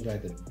grabbed me by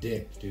the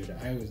dick, dude.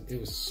 It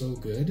was so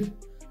good.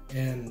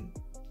 And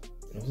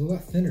I was a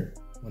lot thinner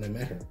when I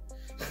met her.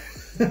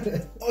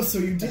 Oh, so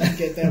you didn't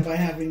get that by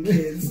having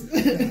kids.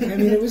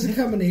 It was a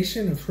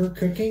combination of her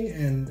cooking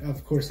and,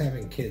 of course,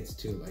 having kids,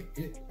 too.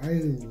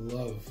 I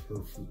love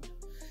her food.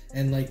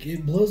 And,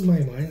 it blows my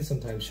mind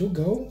sometimes. She'll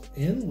go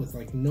in with,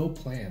 no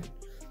plan.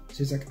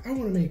 She's like, I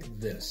want to make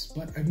this,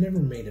 but I've never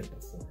made it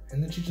before.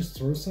 And then she just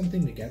throws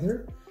something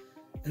together,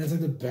 and it's,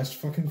 the best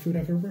fucking food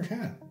I've ever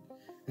had.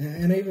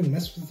 And I even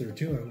mess with her,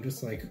 too. I'm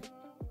just like,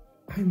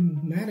 I'm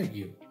mad at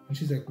you. And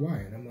she's like, why?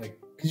 And I'm like,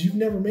 because you've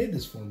never made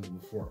this for me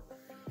before.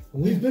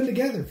 We've been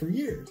together for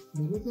years.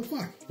 What the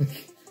fuck?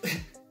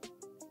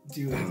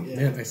 Dude,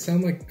 man, I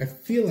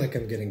feel like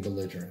I'm getting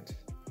belligerent.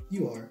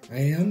 You are. I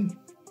am.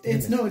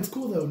 It's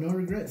cool though. No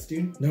regrets,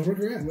 dude. No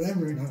regrets.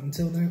 Whatever. Not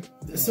until now.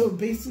 So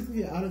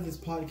basically, out of this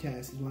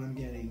podcast, is what I'm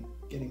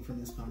getting from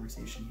this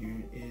conversation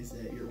here is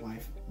that your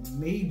wife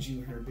made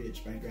you her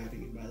bitch by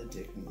grabbing you by the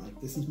dick and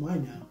this is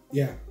mine now.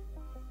 Yeah,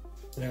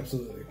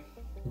 absolutely.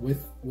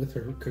 With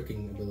her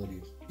cooking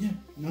abilities. Yeah,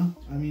 no,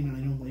 I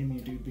don't blame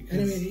you, dude.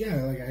 Because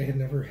I had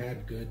never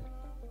had good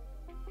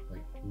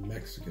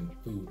Mexican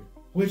food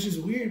Which is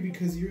weird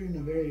because you're in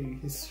a very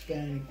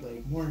Hispanic,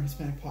 like more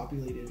Hispanic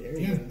populated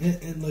area. Yeah,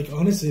 and like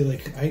honestly,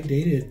 like I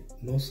dated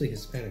mostly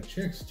Hispanic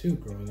chicks too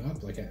growing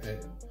up. Like I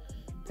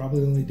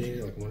probably only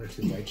dated like 1 or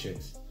 2 white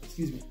chicks.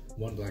 Excuse me.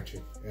 1 black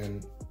chick,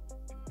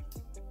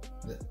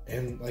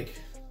 and like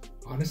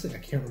honestly, I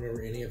can't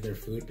remember any of their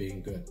food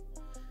being good.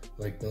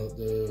 Like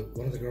the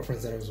one of the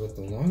girlfriends that I was with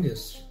the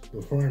longest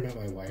before I met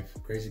my wife,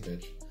 crazy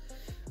bitch.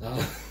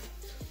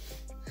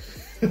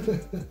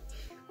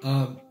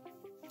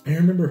 I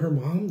remember her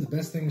mom, the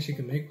best thing she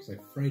could make was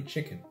like fried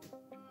chicken.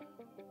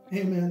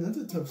 Hey man, that's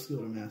a tough skill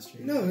to master.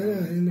 No, I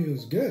mean, it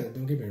was good,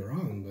 don't get me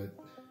wrong, but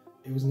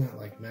it was not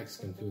like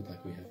Mexican food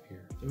like we have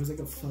here. There was like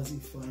a fuzzy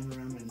flying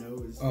around my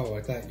nose. Oh,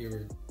 I thought you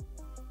were...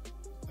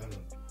 I don't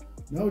know.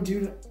 No,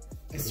 dude,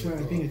 I swear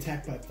I'm being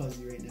attacked by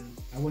fuzzy right now.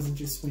 I wasn't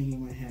just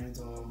swinging my hands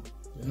all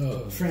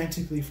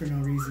frantically for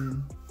no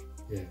reason.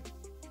 Yeah.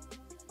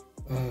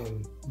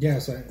 Yeah,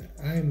 so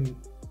I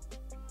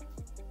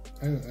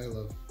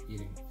love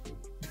eating food.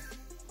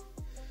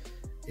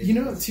 You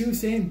know, too,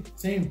 same.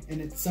 And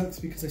it sucks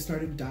because I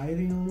started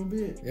dieting a little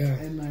bit. Yeah.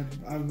 And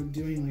I was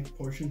doing like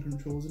portion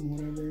controls and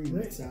whatever, and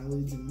right.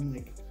 salads, and I'm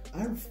like,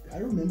 I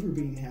remember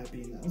being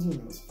happy, and that was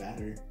when I was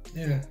fatter.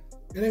 Yeah.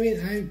 And I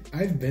mean,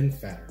 I've been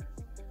fatter,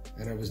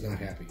 and I was not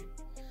happy.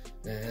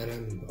 And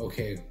I'm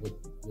okay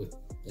with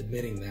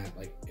admitting that.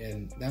 Like,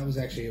 and that was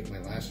actually at my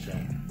last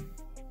job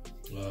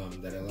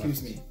that I left.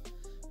 Excuse me.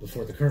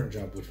 Before the current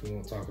job, which we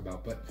won't talk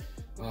about. But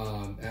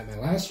at my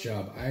last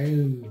job,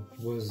 I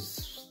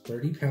was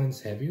 30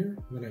 pounds heavier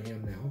than I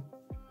am now.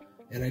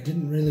 And I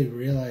didn't really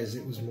realize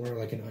it was more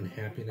like an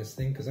unhappiness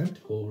thing because I'm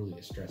totally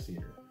a stress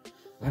eater.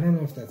 I don't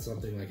know if that's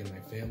something like in my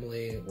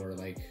family or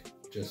like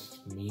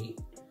just me.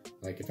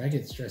 Like if I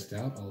get stressed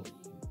out, I'll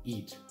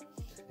eat.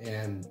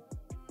 And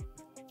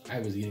I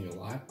was eating a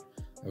lot.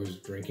 I was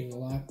drinking a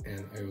lot.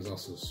 And I was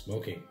also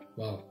smoking.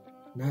 Well,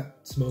 not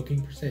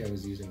smoking per se. I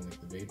was using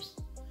like the vapes.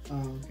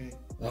 Oh, okay.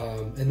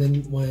 And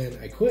then when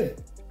I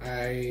quit,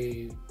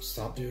 I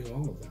stopped doing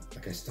all of that.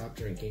 Like I stopped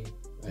drinking,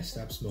 I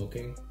stopped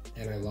smoking,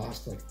 and I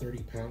lost like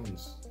 30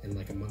 pounds in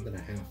like a month and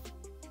a half.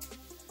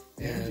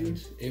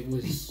 And it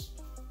was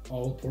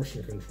all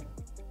portion control.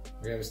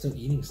 Like I was still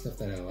eating stuff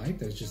that I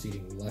liked. I was just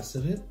eating less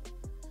of it.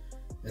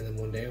 And then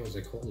one day I was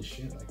like, holy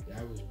shit, like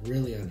I was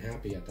really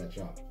unhappy at that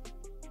job.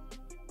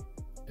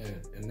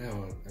 And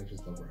now I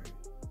just love where I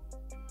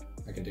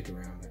am. I can dig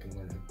around, I can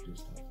learn how to do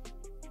stuff.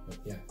 But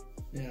yeah.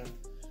 Yeah.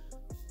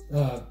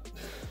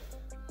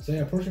 So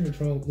yeah, portion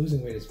control,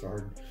 losing weight is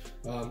hard.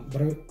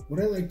 But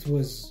what I liked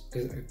was,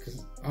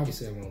 because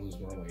obviously I want to lose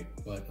more weight,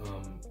 but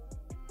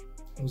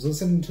I was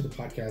listening to the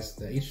podcast,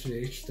 the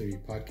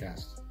H3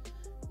 podcast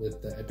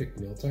with the Epic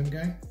Mealtime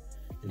guy,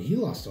 and he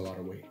lost a lot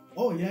of weight.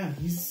 Oh yeah,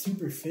 he's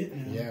super fit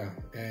now. Yeah,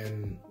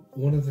 and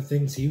one of the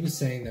things he was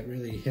saying that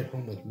really hit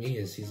home with me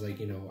is he's like,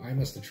 you know, I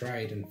must have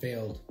tried and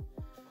failed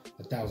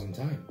 1,000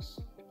 times.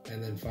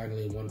 And then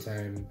finally one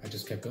time I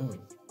just kept going.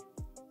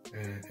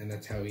 And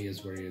that's how he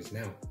is where he is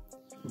now.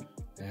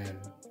 And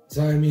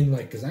so, I mean,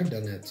 like, because I've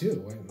done that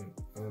too.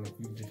 I don't know if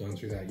you've gone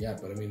through that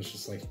yet, but I mean, it's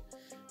just like,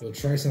 you'll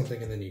try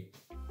something and then you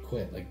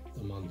quit like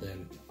a month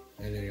in.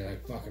 And then you're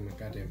like, fuck, I'm a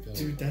goddamn failure.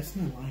 Dude, that's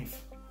my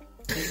life.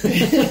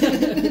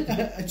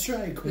 I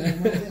try quit.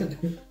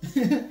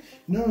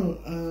 No,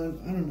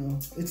 I don't know.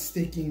 It's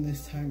sticking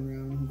this time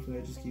around. Hopefully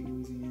I just keep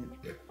losing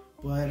it. Yeah.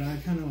 But I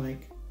kind of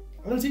like,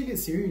 I don't take it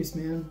serious,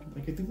 man.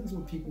 Like, I think that's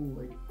what people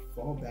like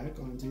fall back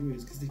on too,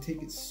 is because they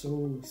take it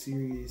so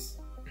serious.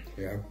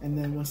 Yeah. And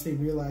then once they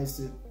realize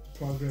that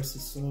progress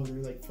is slow,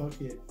 they're like,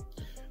 fuck it.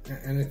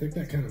 And I think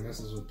that kind of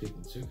messes with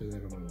people too, because I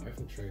know my wife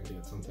will try and do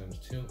it sometimes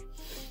too.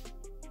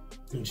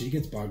 And she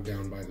gets bogged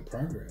down by the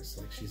progress.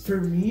 Like she's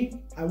for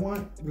me, I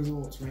want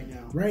results right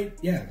now. Right?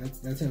 Yeah,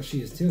 that's how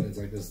she is too. It's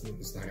like it's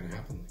not gonna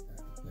happen like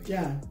that. Like,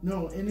 yeah,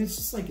 no, and it's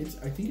just like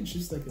I think it's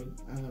just like a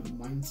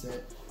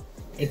mindset.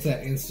 It's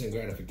that instant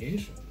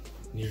gratification.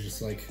 And you're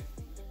just like,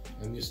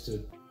 I'm used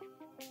to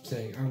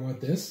saying I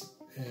want this,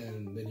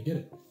 and then you get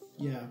it.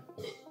 Yeah.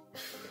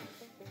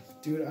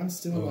 Dude, I'm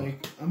still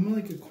I'm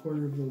like a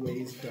quarter of the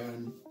ways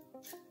done.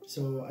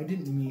 So I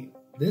didn't meet.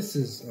 This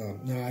is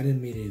no, I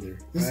didn't meet either.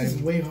 This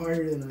is way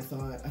harder than I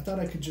thought. I thought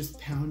I could just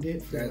pound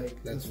it for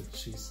that's what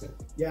she said.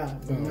 Yeah,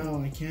 but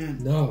no, I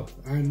can't. No,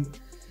 and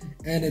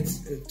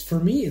it's for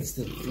me. It's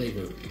the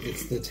flavor.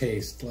 It's the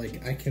taste.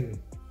 Like I can.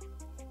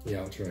 Yeah,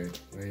 I'll try it.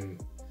 I am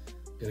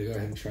gonna go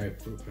ahead and try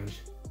fruit punch.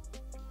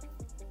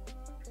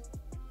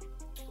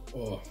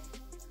 Oh.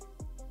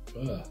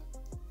 Ugh.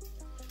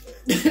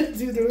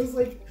 Dude, there was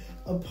like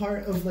a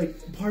part of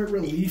part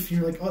relief.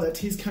 You're like, oh, that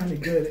tastes kind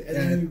of good, and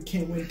then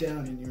you went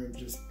down, and you're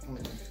just, oh.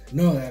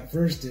 No, at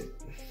first it.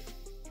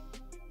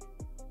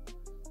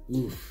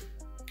 Oof.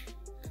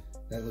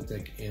 That looked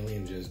like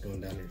alien jizz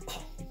going down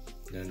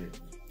your.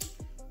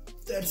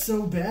 That's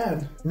so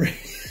bad. Right.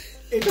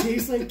 It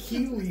tastes like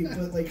kiwi,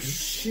 but like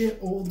shit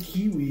old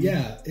kiwi.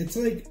 Yeah, it's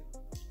like,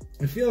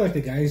 I feel like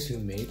the guys who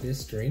made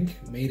this drink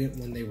made it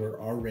when they were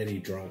already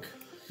drunk.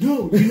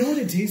 No, you know what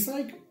it tastes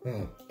like?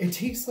 Huh. It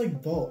tastes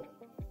like Vault.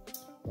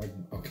 Like,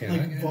 okay.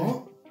 Like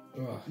Vault?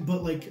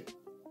 but like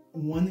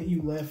one that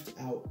you left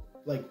out,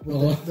 like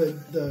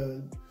with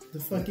the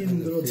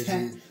fucking little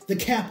the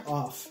cap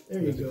off.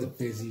 There you go. The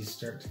fizzies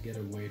start to get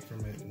away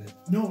from it. And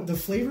no, the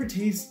flavor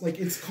tastes like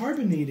it's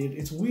carbonated.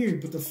 It's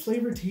weird, but the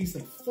flavor tastes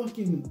like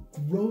fucking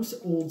gross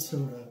old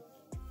soda.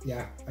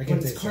 Yeah, I can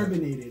taste it. It's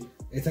carbonated.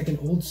 It's like an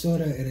old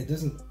soda, and it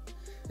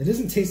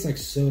doesn't taste like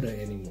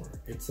soda anymore.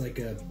 It's like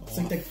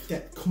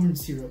that corn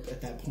syrup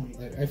at that point.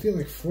 Like, I feel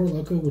like Four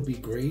Loko would be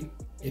great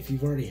if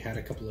you've already had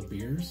a couple of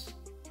beers.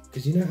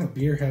 Because you know how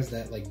beer has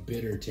that like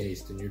bitter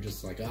taste, and you're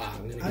just like,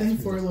 I'm gonna. I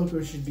think Four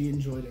Loko should be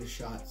enjoyed as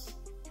shots.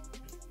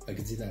 I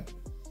can see that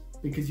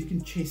because you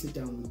can chase it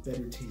down with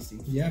better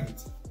tasting. Yeah,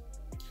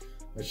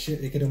 but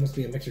shit, it could almost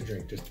be a mixer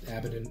drink. Just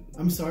add it in.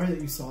 I'm sorry that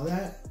you saw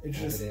that. It's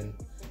add it in.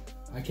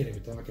 I can't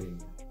even talk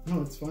anymore.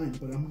 No, it's fine.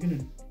 But I'm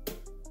gonna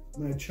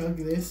chug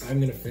this. I'm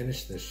gonna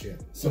finish this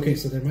shit. Okay,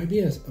 so there might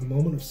be a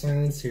moment of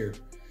silence here,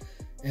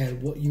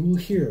 and what you will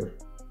hear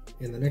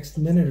in the next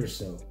minute or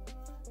so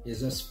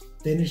is us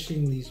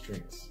finishing these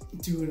drinks.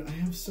 Dude, I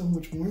have so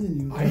much more than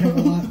you. I have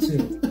a lot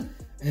too.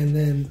 And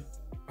then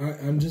I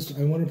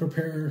want to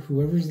prepare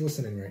whoever's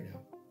listening right now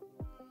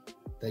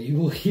that you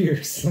will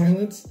hear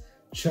silence,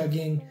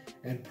 chugging,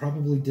 and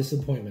probably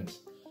disappointment.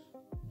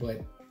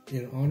 But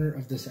in honor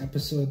of this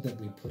episode that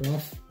we put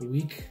off a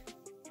week,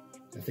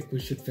 I think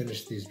we should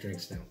finish these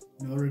drinks now.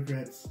 No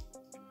regrets.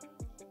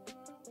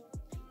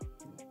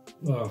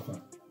 Oh,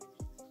 fuck.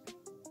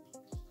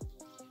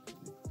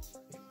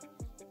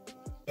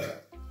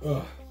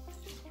 Oh.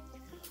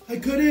 I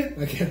couldn't.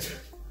 I can't.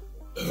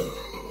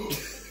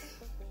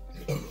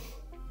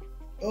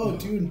 Oh,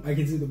 dude. I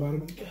can see the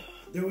bottom.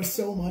 There was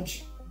so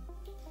much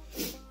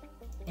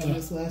in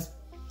this last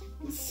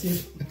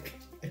sip.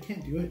 I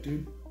can't do it,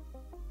 dude.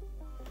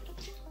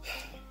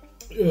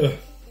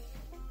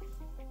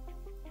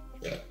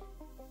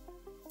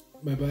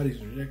 My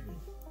body's rejecting me.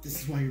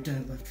 This is why your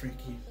dad left,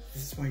 Frankie.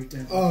 This is why your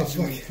dad left. Oh,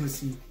 fuck.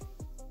 Pussy.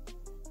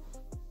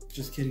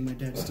 Just kidding. My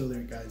dad's still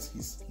there, guys.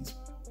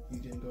 He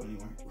didn't go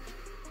anywhere.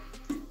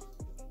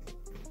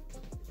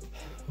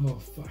 Oh,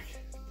 fuck.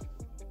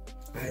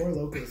 Four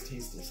Lokos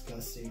taste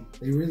disgusting.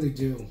 They really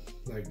do.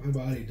 Like, my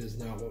body does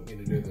not want me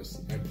to do this.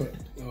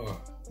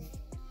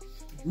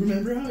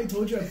 Remember how I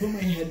told you I put my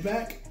head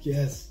back?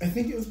 Yes. I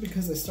think it was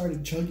because I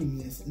started chugging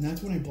this, and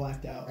that's when I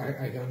blacked out.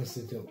 I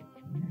honestly feel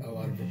a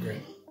lot of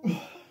regret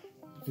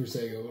for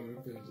saying I wanted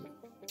to finish it.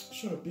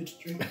 Shut up, bitch.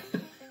 Drink.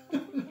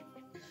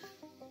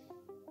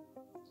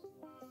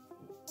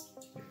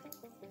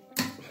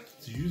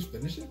 Did you just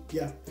finish it?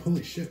 Yeah.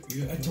 Holy shit.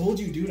 I told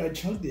you, dude, I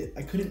chugged it.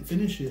 I couldn't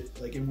finish it,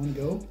 like, in one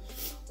go.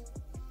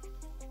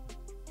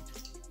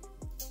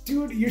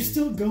 Dude, you're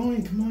still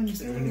going. Come on,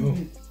 just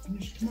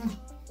finish. Come on.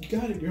 You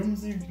got it. You're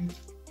almost there, dude.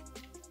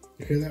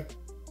 You hear that?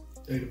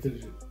 I can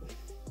finish it.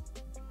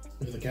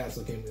 If the cat's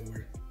looking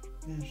weird.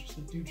 Yeah, it's just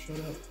like, dude, shut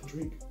up.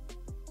 Drink.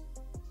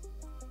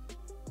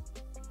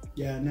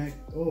 Yeah, neck.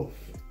 Oh.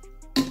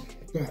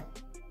 Yeah.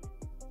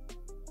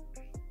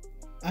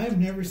 I have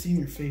never seen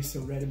your face so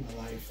red in my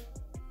life.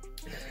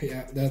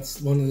 Yeah, that's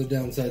one of the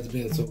downsides of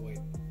being so white.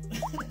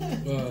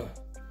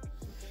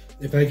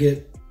 If I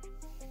get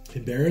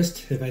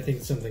embarrassed, if I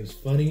think something's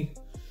funny,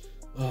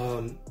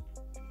 I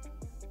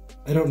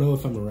don't know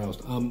if I'm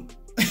aroused.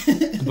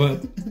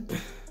 But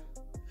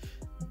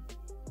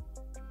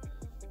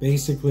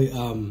basically,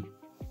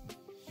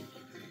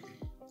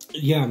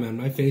 yeah, man,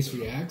 my face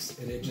reacts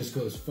and it just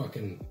goes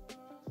fucking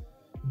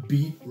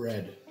beet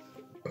red.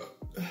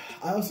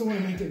 I also want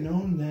to make it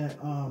known that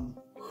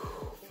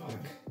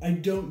fuck, I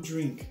don't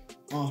drink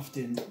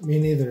often. Me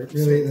neither.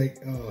 Really, so,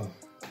 like,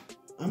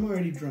 I'm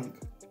already drunk.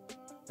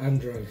 I'm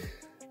drunk.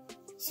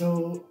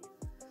 So,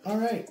 all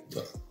right.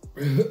 Oh,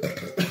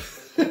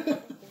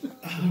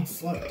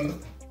 fuck,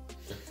 dude.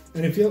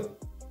 And I feel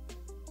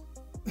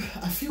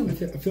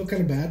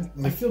kind of bad.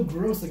 Like, I feel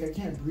gross. Like I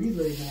can't breathe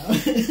right now.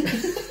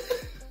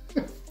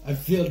 I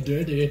feel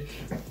dirty.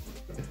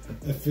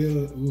 I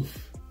feel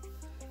oof.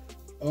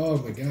 Oh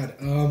my god.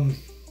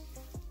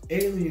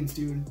 Aliens,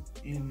 dude.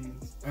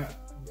 Aliens.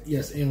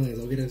 Yes, aliens.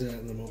 I'll get into that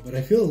in a moment. But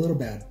I feel a little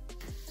bad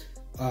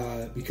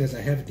because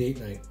I have a date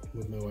night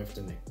with my wife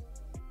tonight.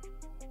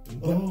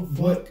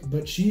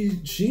 But she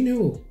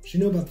knew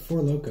about the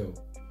Four Loko.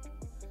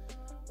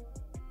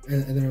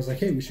 And then I was like,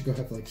 hey, we should go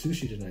have like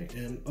sushi tonight.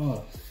 And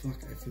oh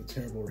fuck, I feel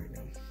terrible right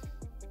now.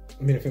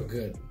 I mean, I feel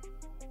good,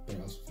 but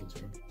I also feel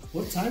terrible.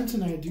 What time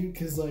tonight, dude?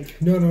 Because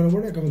like no,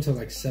 we're not going until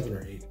like 7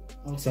 or 8.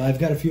 Okay. So I've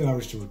got a few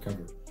hours to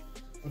recover.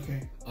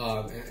 Okay.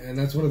 And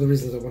that's one of the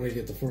reasons I wanted to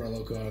get the Four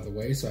Loko out of the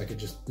way, so I could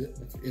just,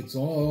 it's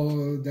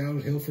all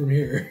downhill from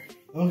here.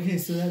 Okay,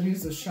 so that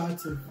means the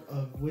shots of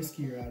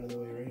whiskey are out of the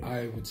way, right?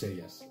 I would say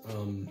yes.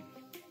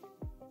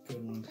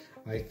 Good one.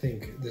 I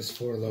think this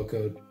Four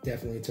Loko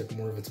definitely took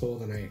more of a toll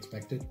than I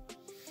expected.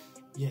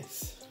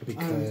 Yes.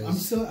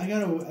 Because I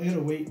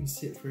gotta wait and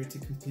sit for it to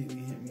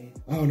completely hit me.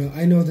 Oh no,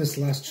 I know this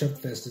last Chuck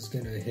Fest is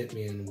gonna hit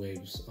me in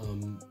waves. Oh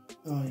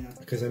yeah.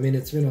 Because I mean,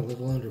 it's been a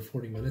little under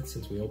 40 minutes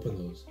since we opened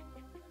those.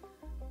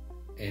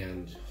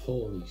 And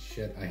holy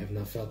shit, I have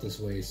not felt this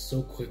way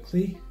so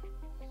quickly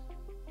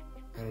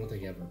I don't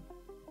think ever.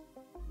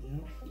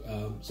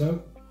 Yeah.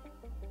 So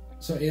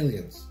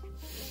aliens.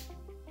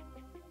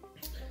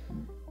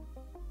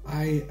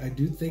 I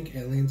do think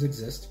aliens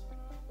exist.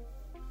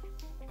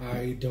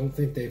 I don't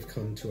think they've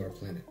come to our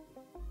planet.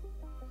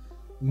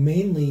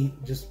 Mainly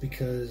just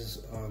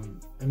because,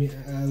 I mean,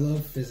 I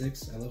love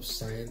physics, I love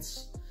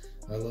science,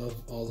 I love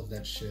all of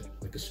that shit,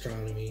 like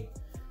astronomy,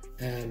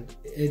 and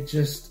it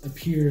just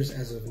appears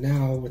as of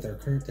now with our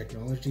current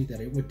technology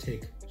that it would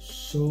take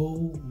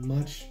so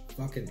much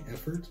fucking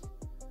effort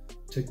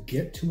to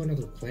get to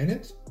another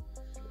planet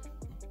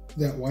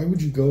that why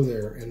would you go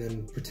there and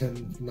then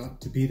pretend not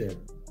to be there?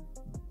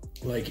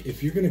 Like,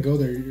 if you're gonna go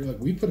there, you're like,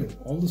 we put in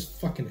all this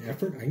fucking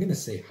effort, I'm gonna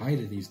say hi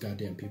to these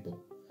goddamn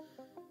people.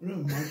 What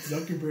about Mark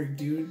Zuckerberg,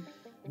 dude?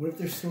 What if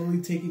they're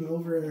slowly taking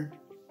over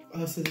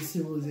us as a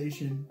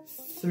civilization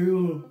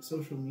through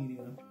social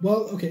media?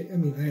 Well, okay, I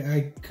mean,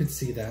 I could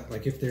see that.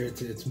 Like, if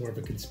it's more of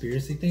a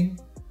conspiracy thing.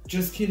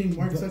 Just kidding,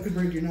 Mark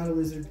Zuckerberg, you're not a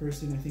lizard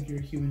person. I think you're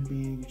a human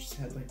being. You just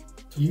had like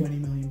 20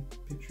 million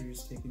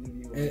pictures taken of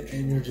you.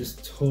 And you're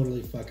just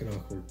totally fucking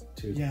awkward,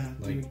 too. Yeah,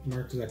 like, dude.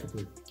 Mark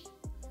Zuckerberg.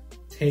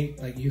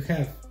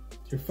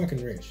 You're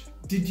fucking rich.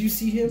 Did you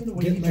see him the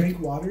way he drank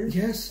water?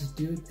 Yes,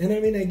 dude. And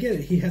I mean, I get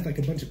it. He had like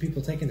a bunch of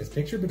people taking his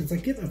picture, but it's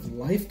like, get a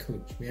life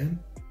coach, man.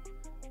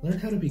 Learn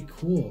how to be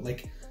cool.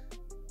 Like,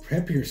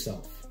 prep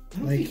yourself. I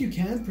don't think you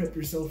can prep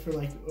yourself for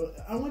like,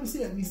 I want to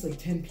say at least like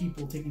 10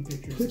 people taking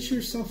pictures. Put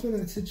yourself in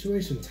that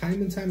situation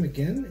time and time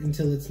again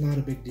until it's not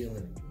a big deal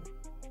anymore.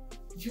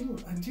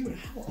 Dude,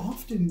 how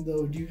often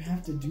though do you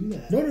have to do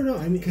that? No.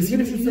 I mean, because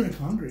even if it's in front of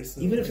Congress,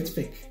 though, even if it's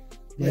fake,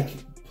 like,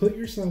 put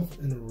yourself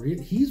in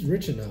a he's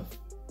rich enough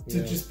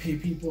to just pay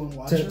people and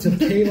watch to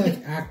pay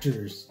like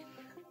actors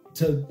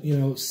to, you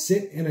know,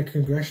 sit in a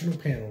congressional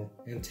panel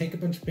and take a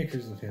bunch of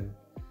pictures of him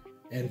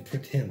and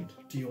pretend.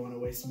 Do you want to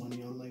waste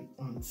money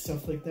on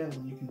stuff like that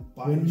when you can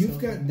buy? When you've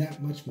got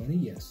that much money,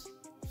 yes.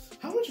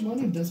 How much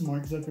money does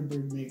Mark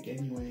Zuckerberg make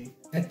anyway?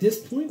 At this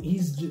point,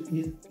 he's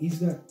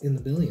got in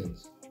the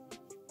billions.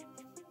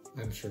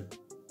 I'm sure.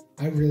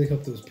 I really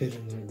hope those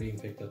pigeons aren't being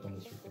picked up on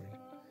this recording.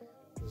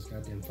 Those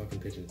goddamn fucking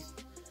pigeons.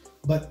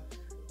 But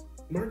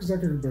Mark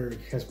Zuckerberg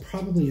has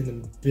probably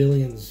in the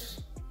billions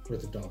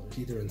worth of dollars,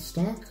 either in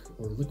stock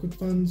or liquid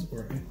funds,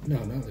 or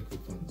no, not liquid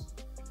funds.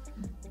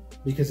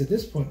 Because at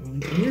this point,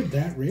 when you're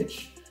that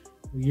rich,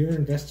 you're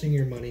investing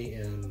your money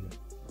in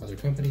other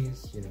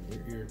companies. You know,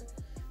 you're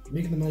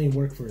making the money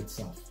work for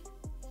itself.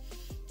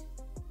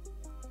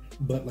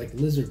 But like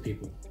lizard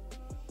people.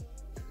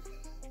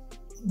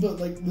 But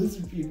like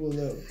lizard people,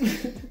 though.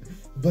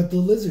 But the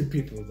lizard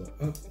people,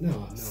 though.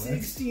 No.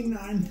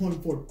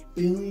 $69.4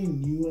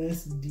 billion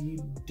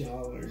USD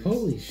dollars.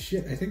 Holy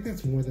shit! I think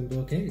that's more than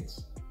Bill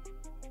Gates.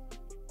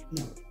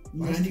 No,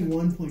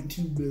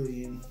 91.2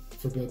 billion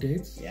for Bill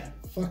Gates. Yeah.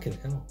 Fucking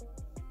hell.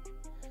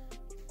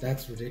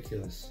 That's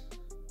ridiculous.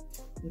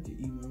 Look at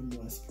Elon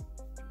Musk.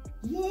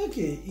 Look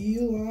at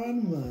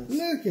Elon Musk.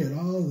 Look at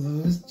all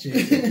those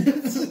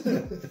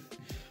chickens.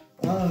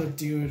 Oh,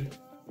 dude.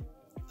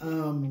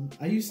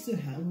 I used to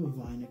have a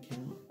Vine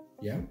account.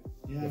 Yeah?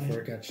 Yeah.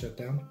 Before it got shut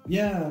down?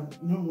 Yeah,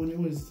 no, when it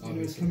was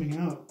coming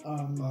out.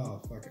 Oh,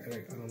 fuck. I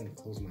don't want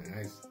to close my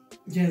eyes.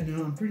 Yeah,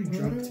 no, I'm pretty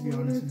drunk, to be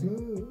honest.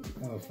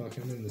 Oh, fuck.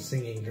 I'm in the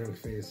singing drunk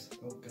phase.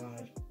 Oh,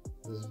 God.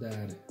 This is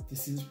bad.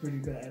 This is pretty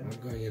bad.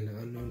 I'm going into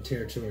unknown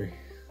territory.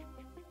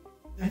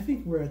 I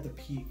think we're at the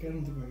peak. I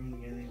don't think we're going to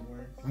get any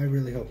worse. I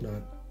really hope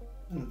not.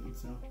 I don't think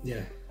so.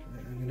 Yeah.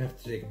 I'm going to have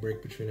to take a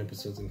break between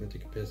episodes and go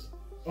take a piss.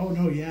 Oh,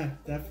 no, yeah.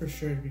 That for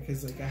sure.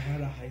 Because, like, I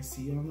had a high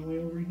C on the way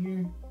over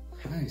here.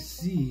 High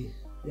C?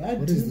 Yeah,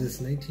 What is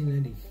this,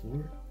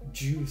 1994?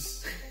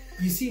 Juice.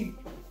 You see,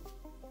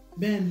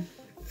 Ben...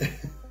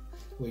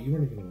 Well, you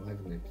weren't even alive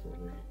in 94,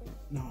 were you?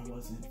 No, I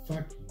wasn't.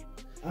 Fuck you.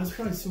 I was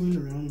probably swimming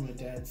around in my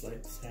dad's,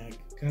 like, sack.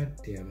 God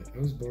damn it. I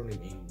was born in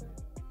 89.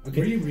 Okay.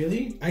 Were you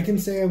really? I can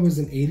say I was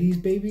an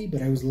 80s baby,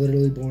 but I was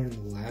literally born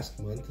in the last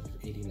month of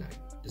 89.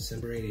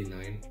 December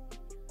 89.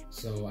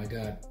 So I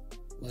got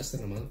less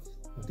than a month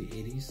of the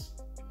 80s.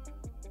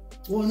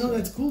 Well, no,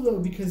 that's cool, though,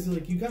 because,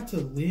 like, you got to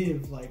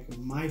live, like,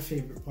 my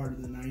favorite part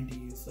of the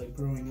 90s, like,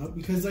 growing up.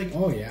 Because, like...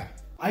 Oh, yeah.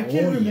 I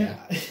can't remember...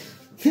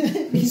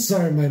 Yeah.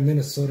 Sorry, my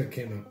Minnesota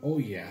came out. Oh,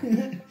 yeah.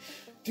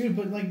 Dude,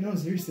 but, like, no,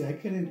 seriously, I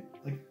couldn't...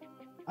 Like,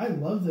 I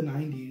love the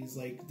 90s.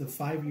 Like, the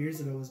 5 years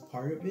that I was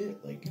part of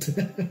it, like...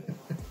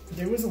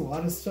 there was a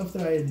lot of stuff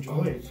that I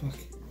enjoyed. Oh, fuck.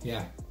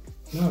 Yeah.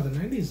 No, the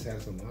 90s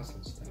had some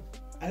awesome stuff.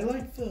 I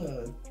like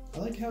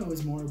how it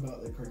was more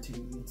about, like,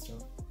 cartoons and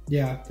stuff.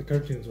 Yeah, the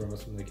cartoons were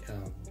awesome. Like,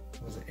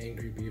 was it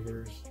Angry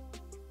Beavers?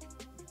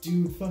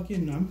 Dude,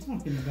 fucking, I'm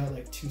talking about,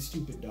 like, Two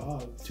Stupid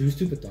Dogs. Two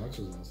Stupid Dogs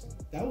was awesome.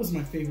 That was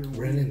my favorite one.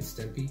 Ren and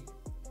Stimpy?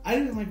 I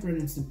didn't like Ren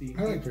and Stimpy.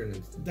 I like Ren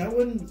and Stimpy. That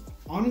one,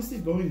 honestly,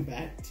 going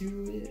back to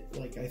it,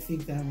 like, I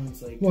think that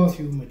one's, like,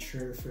 too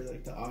mature for,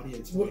 like, the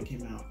audience when it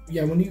came out.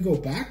 Yeah, when you go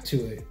back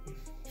to it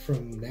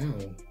from now,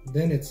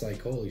 then it's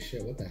like, holy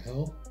shit, what the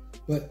hell?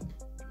 But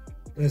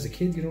as a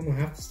kid, you don't know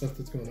half the stuff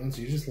that's going on,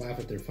 so you just laugh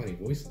at their funny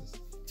voices.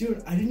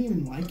 Dude, I didn't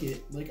even like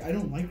it. Like, I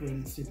don't like Ren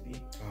and Stimpy.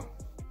 Oh.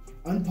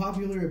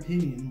 unpopular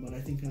opinion, but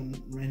I think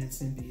Ren and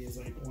Stimpy is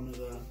like one of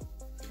the.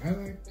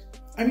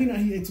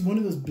 It's one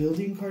of those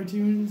building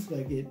cartoons.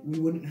 Like we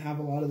wouldn't have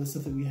a lot of the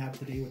stuff that we have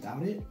today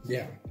without it.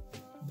 Yeah.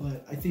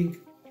 But I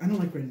don't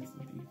like Ren and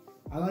Stimpy.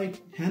 I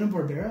like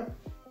Hanna-Barbera.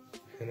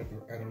 I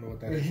don't know what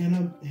that is.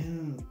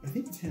 I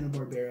think it's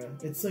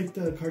Hanna-Barbera. It's like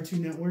the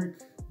Cartoon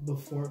Network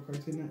before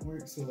Cartoon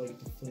Network. So like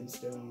the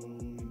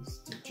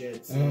Flintstones, the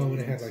Jetsons. Oh, when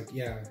it had like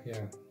I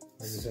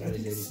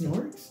think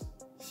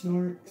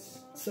Snorks,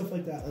 stuff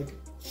like that. Like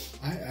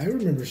I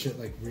remember shit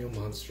like Real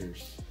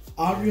Monsters.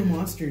 Real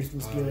Monsters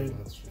was good.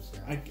 Monsters,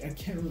 yeah. I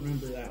can't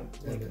remember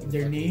that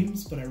their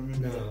names, but I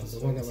remember the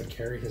one that would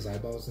carry his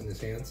eyeballs in his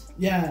hands.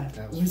 Yeah,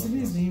 wasn't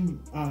his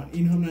name? I'm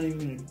not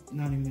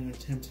even gonna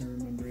attempt to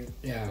remember it.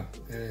 Yeah,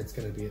 and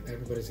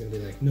everybody's gonna be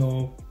like,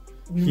 no,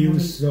 he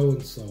was so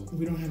and so.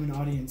 We don't have an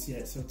audience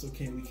yet, so it's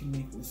okay. We can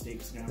make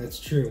mistakes now. That's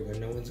true, and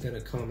no one's gonna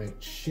comment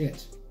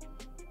shit.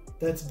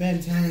 That's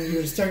Ben telling you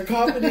to start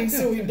commenting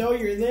so we know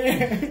you're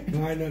there.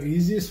 No, I know.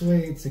 Easiest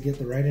way to get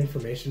the right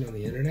information on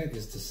the internet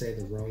is to say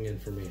the wrong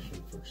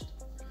information first.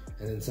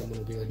 And then someone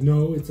will be like,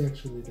 no, it's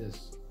actually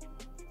this.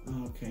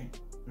 Oh, okay.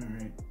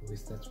 Alright. At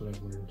least that's what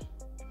I've learned.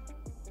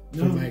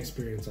 From my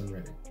experience on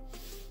Reddit.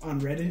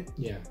 On Reddit?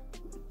 Yeah.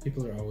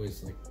 People are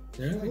always like,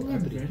 they're like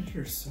uppity. Reddit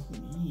are so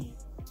mean.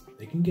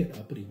 They can get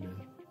uppity,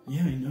 man.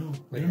 Yeah, I know.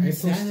 Like, I'm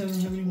sad I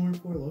don't have any more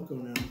Four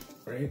Loko now.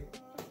 Right?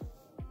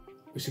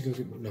 We should go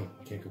get more. No,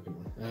 can't go get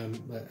more.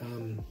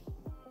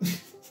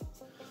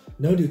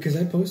 No, dude, because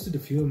I posted a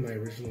few of my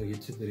original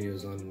YouTube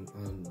videos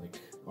on like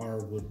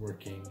our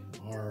woodworking and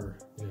our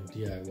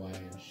DIY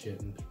and shit,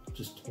 and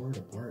just tore it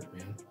apart,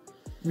 man.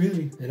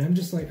 Really? And I'm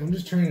just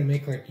trying to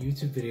make like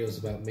YouTube videos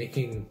about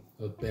making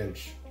a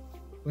bench.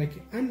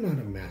 Like, I'm not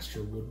a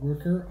master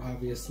woodworker,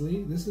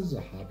 obviously. This is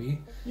a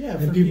hobby. Yeah,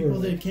 and for people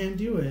that can't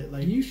do it,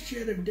 like you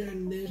should have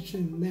done this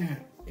and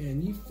that,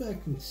 and you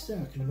fucking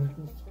suck. And I'm like,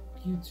 well,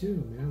 you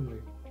too, man.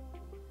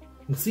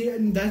 Like, see,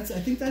 and I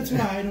think that's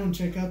why I don't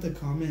check out the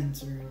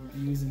comments or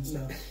reviews and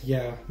stuff.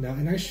 Yeah, no,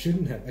 and I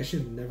should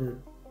have never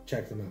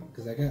checked them out,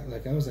 because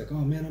I was like, oh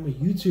man, I'm a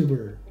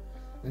YouTuber.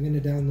 I'm gonna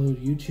download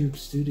YouTube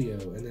Studio,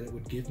 and then it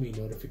would give me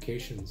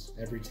notifications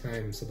every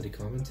time somebody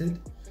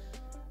commented,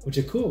 which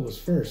at cool was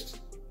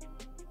first.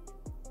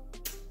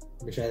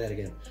 Let me try that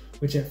again.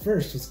 Which at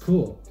first was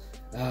cool,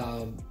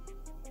 and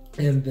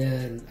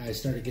then I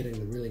started getting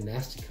the really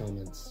nasty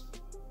comments.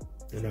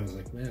 And I was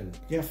like, man.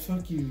 Yeah,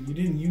 fuck you. You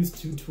didn't use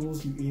 2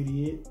 tools, you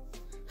idiot.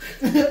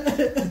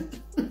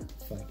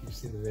 Fuck, you've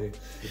seen the video.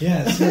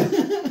 Yeah, so...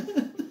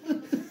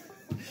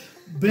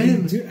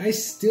 Ben! Dude, I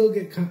still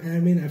get...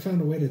 I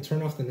found a way to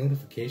turn off the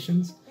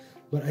notifications,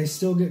 but I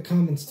still get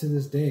comments to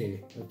this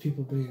day of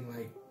people being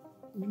like,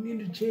 you need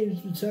to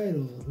change the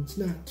title. It's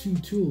not 2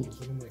 tools.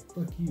 And I'm like,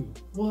 fuck you.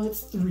 Well,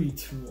 it's 3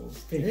 tools.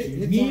 Thank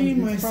you.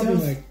 It's probably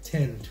like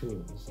 10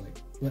 tools.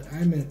 But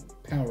I meant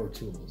power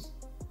tools.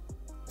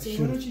 So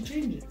why don't you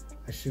change it?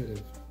 I should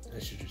have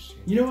just changed it.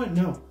 You know what?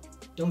 No.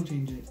 Don't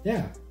change it.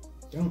 Yeah.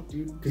 Don't,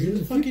 dude. Because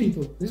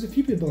there's a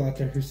few people out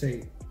there who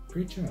say,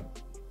 great job.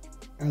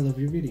 I love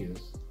your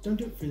videos. Don't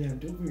do it for them.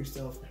 Do it for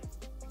yourself.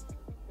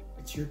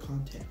 It's your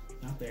content,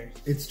 not theirs.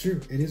 It's true.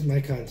 It is my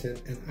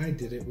content, and I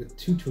did it with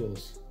 2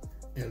 tools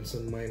and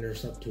some minor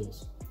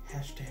sub-tools.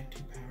 Hashtag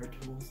 2 power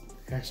tools.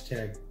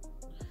 Hashtag.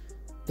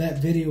 That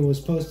video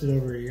was posted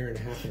over a year and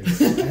a half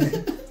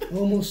ago.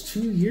 Almost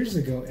 2 years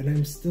ago, and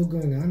I'm still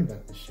going on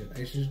about this shit.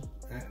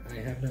 I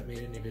have not made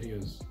any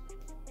videos.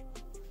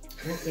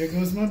 Well, there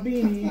goes my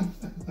beanie.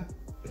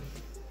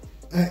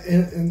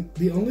 And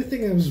the only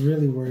thing I was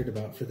really worried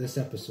about for these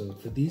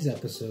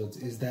episodes,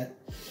 is that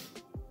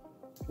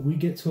we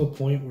get to a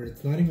point where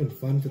it's not even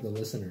fun for the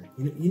listener.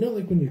 You know,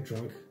 like when you're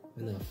drunk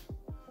enough,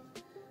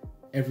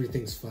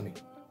 everything's funny,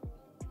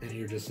 and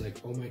you're just like,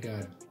 oh my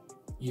god,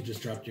 you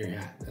just dropped your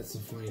hat. That's the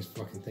funniest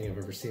fucking thing I've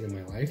ever seen in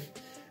my life.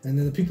 And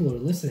then the people who are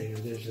listening,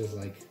 they're just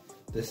like,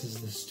 this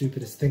is the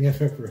stupidest thing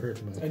I've ever heard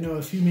in my life. I know,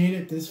 if you made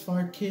it this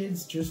far,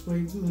 kids, just wait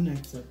until the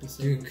next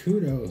episode. Dude,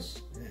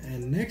 kudos.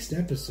 And next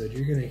episode,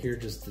 you're going to hear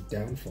just the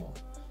downfall.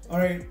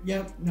 Alright,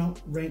 yep, no,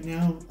 right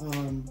now,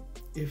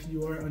 if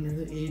you are under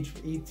the age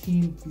of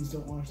 18, please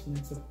don't watch the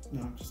next episode.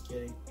 No, I'm just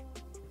kidding.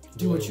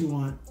 Do what you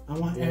want. I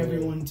want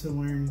everyone to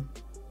learn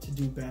to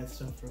do bad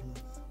stuff from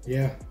us.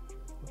 Yeah,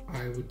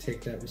 I would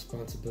take that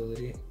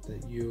responsibility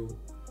that you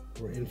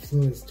were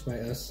influenced by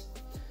us.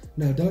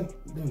 No, don't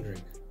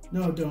drink.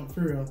 No, don't,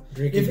 for real.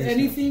 Drink if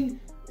anything,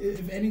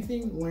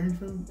 learn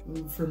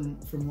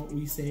from what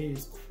we say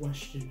is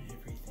question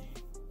everything.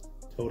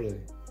 Totally.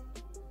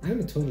 I'm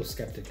a total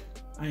skeptic.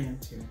 I am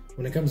too.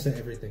 When it comes to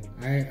everything,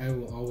 I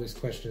will always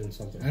question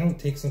something. I don't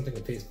take something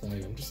at face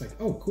value. I'm just like,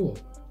 oh, cool.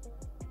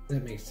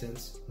 That makes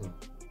sense.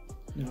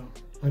 No.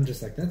 I'm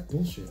just like, that's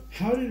bullshit.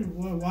 What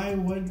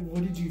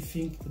did you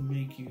think to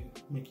make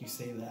you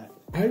say that?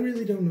 I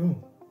really don't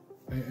know.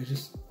 I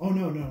just... Oh,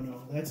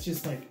 no. That's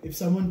just like, if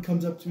someone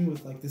comes up to me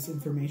with like this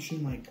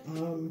information, like,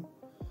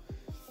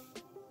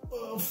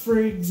 for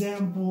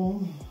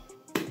example,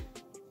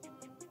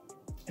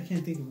 I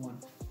can't think of one.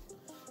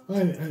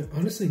 I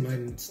honestly,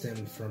 mine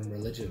stemmed from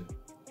religion,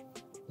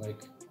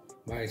 like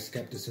my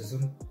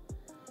skepticism,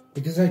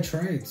 because I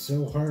tried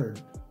so hard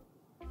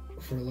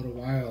for a little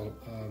while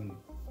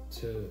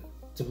to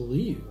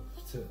believe,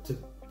 to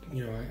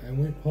I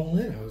went whole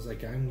in. I was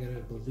like, I'm gonna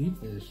believe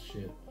this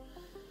shit.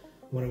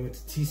 When I went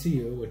to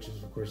TCU, which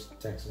is of course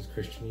Texas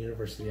Christian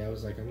University, I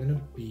was like, I'm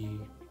gonna be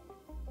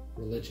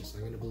religious.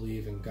 I'm gonna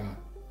believe in God.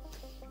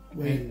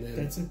 Wait,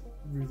 that's a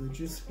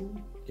religious school?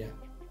 Yeah.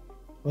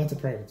 Well, that's a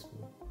private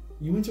school.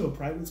 You went to a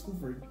private school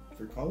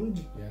for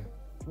college? Yeah.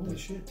 Holy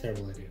shit.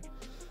 Terrible idea.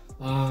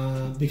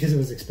 Because it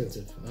was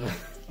expensive.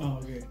 Oh,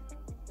 okay.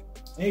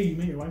 Hey, you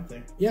met your wife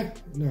there. Yeah.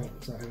 No,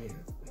 so, I mean,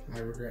 I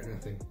regret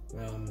nothing.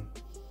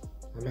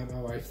 I met my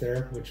wife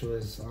there, which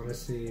was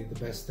honestly the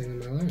best thing in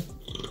my life.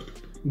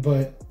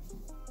 But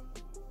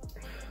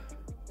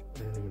I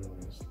don't even know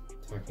what I was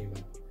talking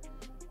about.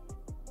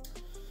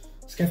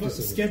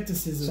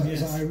 Skepticism. Yes.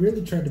 So I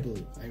really tried to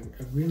believe. I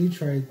really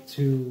tried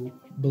to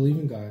believe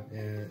in God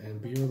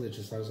and be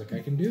religious. I was like, I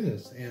can do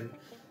this. And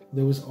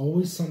there was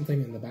always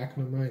something in the back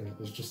of my mind that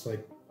was just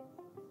like,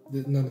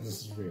 none of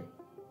this is real.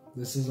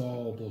 This is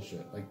all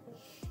bullshit. Like,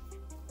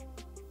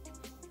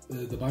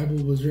 the Bible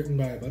was written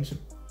by a bunch of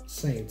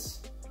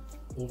saints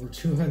over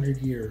 200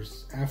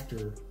 years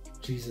after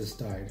Jesus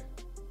died.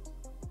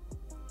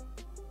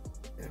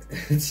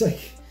 It's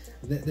like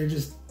they're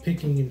just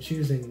picking and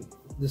choosing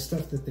the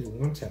stuff that they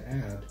want to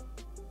add,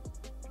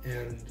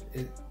 and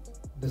it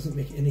doesn't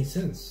make any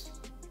sense.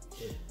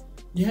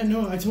 Yeah,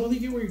 no, I totally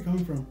get where you're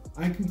coming from.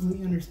 I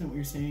completely understand what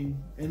you're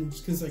saying, and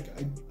just because like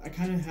I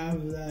kind of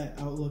have that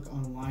outlook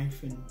on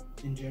life and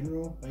in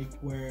general, like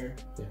where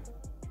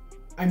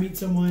I meet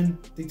someone,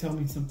 they tell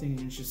me something,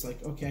 and it's just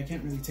like, okay, I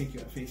can't really take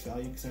you at face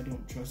value because I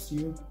don't trust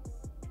you,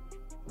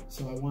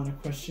 so I want to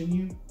question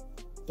you.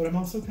 But I'm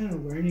also kind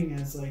of learning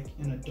as like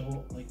an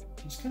adult, like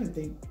you just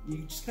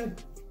kind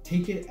of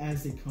take it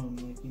as they come,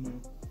 like, you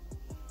know.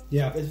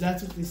 Yeah. If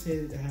that's what they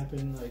say that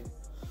happened, like,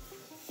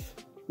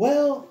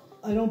 well,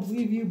 I don't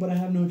believe you, but I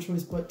have no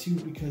choice but to,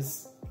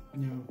 because,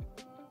 you know,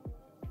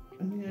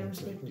 I mean, I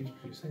respect you.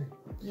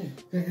 Yeah.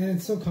 And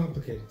it's so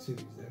complicated too.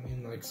 I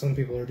mean, like, some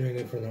people are doing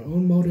it for their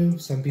own motive.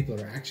 Some people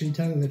are actually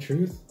telling the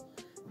truth,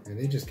 and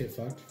they just get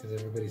fucked because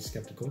everybody's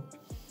skeptical.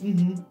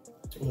 Mm-hmm.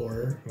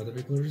 Or other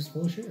people are just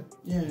full of shit.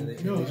 Yeah. And they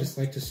just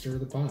like to stir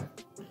the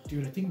pot.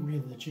 Dude, I think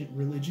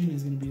religion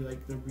is going to be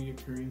like the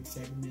reoccurring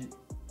segment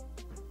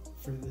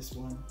for this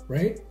one.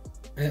 Right?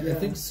 I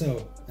think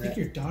so. I think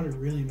your daughter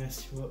really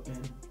messed you up,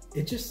 man.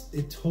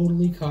 It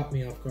totally caught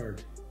me off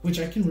guard. Which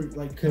I can,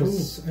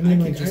 because I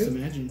can just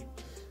imagine.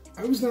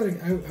 I was not,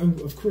 I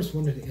of course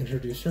wanted to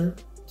introduce her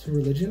to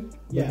religion,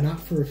 but not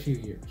for a few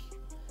years.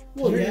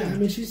 Well, yeah. I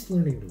mean, she's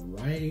learning to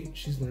write.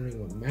 She's learning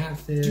what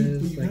math is.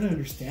 Dude, but you gotta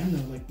understand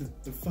though, like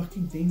the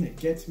fucking thing that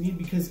gets me,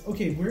 because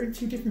okay, we're in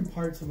two different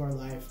parts of our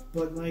life,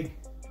 but like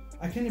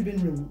I kind of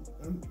been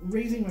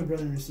raising my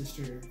brother and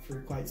sister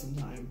for quite some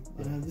time.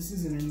 This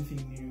isn't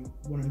anything new.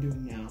 What I'm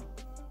doing now.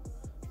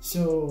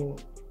 So,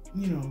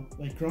 you know,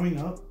 like growing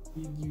up,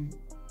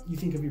 you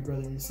think of your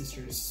brother and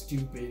sister as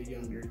stupid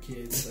younger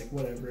kids, like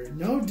whatever.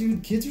 No,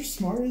 dude, kids are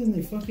smarter than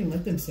they fucking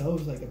let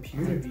themselves like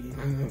appear to be.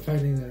 I'm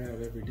finding that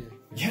out every day.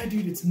 Yeah,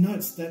 dude, it's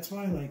nuts. That's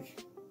why,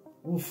 like,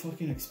 we'll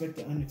fucking expect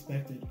the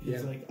unexpected.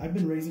 Because, like, I've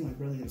been raising my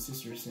brother and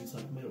sister since,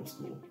 like, middle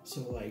school.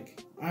 So,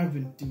 like, I've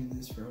been doing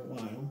this for a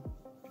while.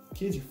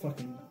 Kids are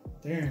fucking,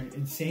 they're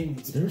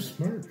insanely smart. They're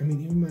smart. I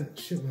mean, even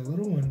my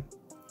little one,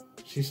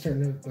 she's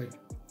starting to, like,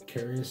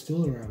 carry a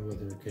stool around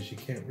with her because she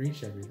can't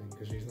reach everything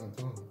because she's not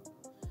tall enough.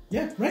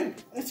 Yeah,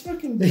 right. That's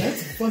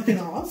fucking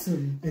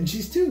awesome. And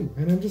she's 2.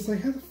 And I'm just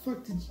like, how the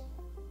fuck did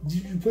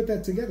you put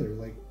that together?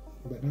 Like,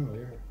 but no,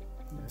 yeah.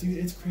 Dude,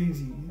 it's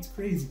crazy. It's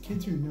crazy.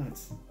 Kids are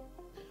nuts.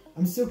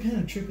 I'm still kind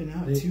of tripping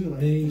out too. Like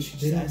they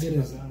don't get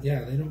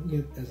they don't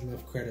get as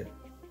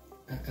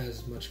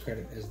much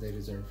credit as they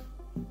deserve.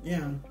 Yeah,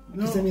 no.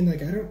 Because I mean,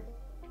 like,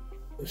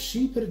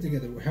 she put it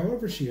together.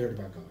 However, she heard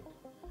about God,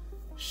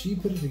 she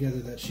put it together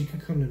that she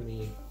could come to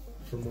me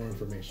for more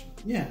information.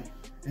 Yeah.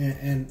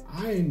 And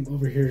I'm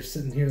over here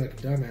sitting here like a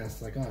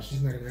dumbass, like, oh,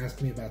 she's not going to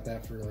ask me about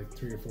that for like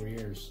 3 or 4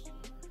 years.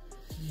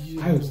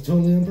 I was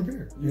totally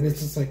unprepared. And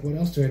it's just like, what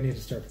else do I need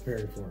to start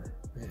preparing for?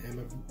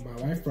 And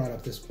my wife brought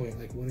up this point,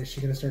 like, when is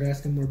she going to start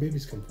asking where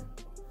babies come from?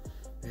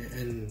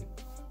 And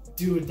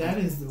dude, that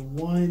is the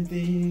one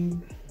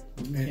thing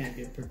you can't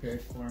get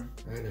prepared for.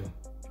 I know.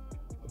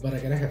 But I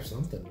got to have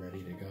something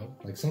ready to go.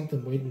 Like,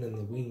 something waiting in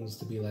the wings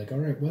to be like, all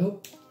right,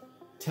 well.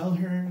 Tell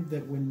her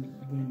that when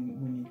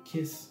you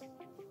kiss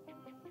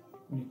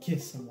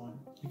someone,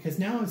 because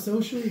now it's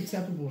socially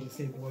acceptable to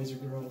say boys or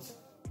girls.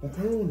 But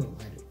I don't want to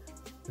lie to her.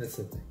 That's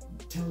the thing.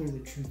 Tell her the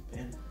truth,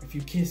 Ben. If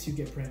you kiss, you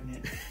get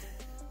pregnant.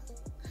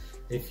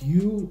 If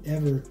you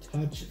ever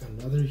touch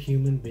another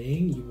human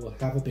being, you will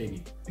have a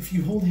baby. If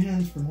you hold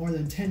hands for more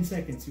than 10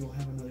 seconds, you will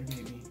have another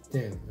baby.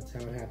 Damn, that's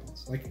how it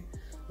happens. Like,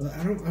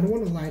 I don't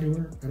want to lie to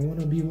her. I don't want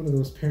to be one of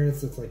those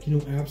parents that's like, you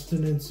know,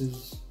 abstinence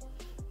is,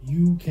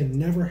 you can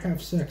never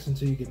have sex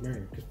until you get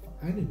married. Because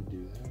I didn't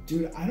do that.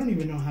 Dude, I don't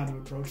even know how to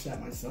approach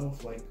that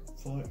myself. Like,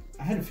 fuck.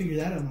 I had to figure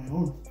that out on my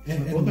own.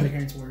 And Both my like,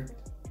 parents worked.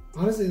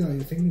 Honestly,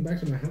 like, thinking back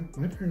to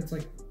my parents,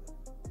 like,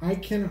 I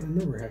cannot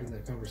remember having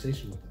that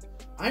conversation with them.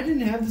 I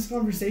didn't have this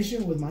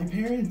conversation with my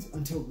parents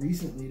until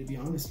recently, to be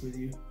honest with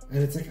you.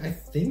 And it's like, I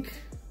think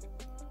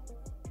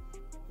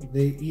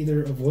they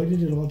either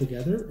avoided it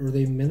altogether or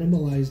they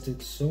minimalized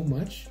it so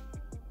much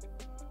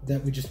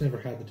that we just never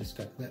had the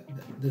discussion.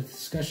 The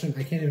discussion,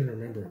 I can't even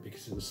remember it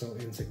because it was so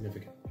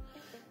insignificant.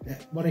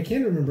 What I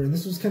can remember, and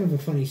this was kind of a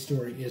funny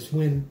story, is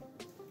when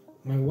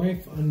my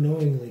wife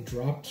unknowingly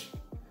dropped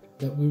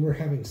that we were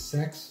having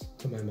sex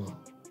to my mom.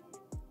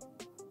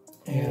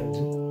 And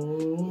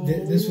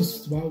this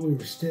was while we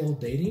were still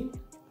dating,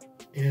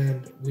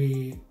 and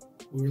we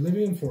were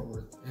living in Fort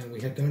Worth, and we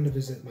had gone to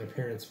visit my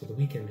parents for the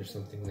weekend or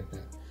something like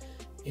that.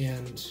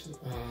 And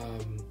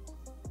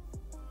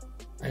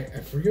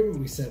I forget what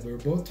we said. We were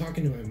both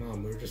talking to my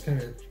mom. We were just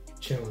kind of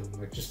chilling,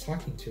 like just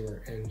talking to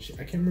her. And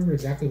I can't remember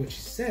exactly what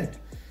she said,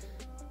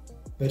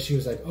 but she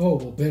was like, "Oh,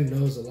 well, Ben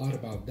knows a lot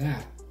about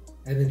that."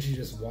 And then she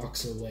just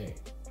walks away.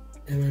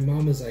 And my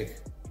mom is like,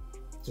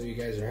 "So you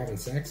guys are having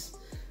sex?"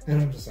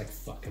 And I'm just like,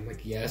 "Fuck." I'm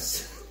like,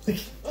 "Yes."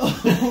 Like,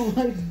 oh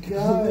my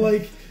god.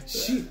 Like,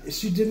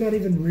 she did not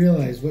even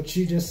realize what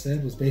she just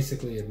said was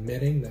basically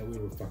admitting that we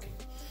were fucking.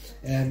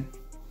 And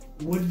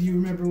what do you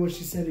remember what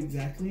she said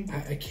exactly?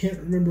 I can't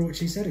remember what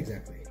she said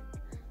exactly.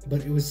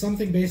 But it was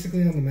something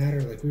basically on the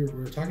matter, like we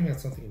were talking about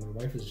something, and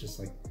my wife was just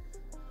like,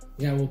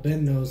 "Yeah, well,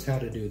 Ben knows how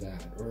to do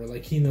that." Or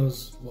like, he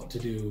knows what to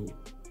do,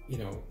 you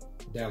know,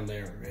 down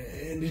there.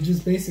 And it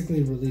just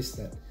basically released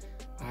that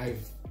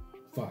I've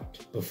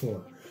fucked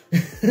before.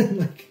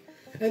 Like,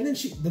 and then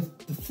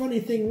the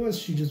funny thing was,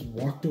 she just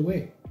walked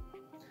away.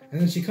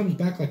 And then she comes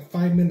back like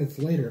 5 minutes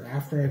later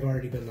after I've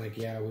already been like,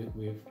 "Yeah,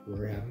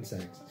 we're having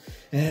sex."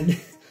 And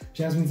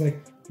Jasmine's like,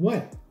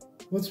 "What?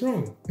 What's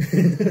wrong?"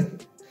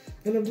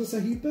 And I'm just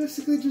like, "You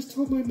basically just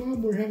told my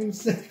mom we're having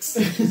sex."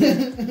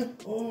 Like,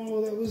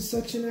 "Oh, that was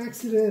such an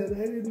accident.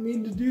 I didn't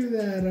mean to do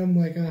that." I'm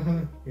like,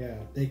 "Uh-huh. Yeah,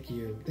 thank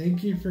you.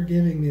 Thank you for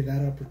giving me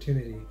that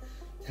opportunity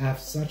to have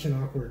such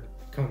an awkward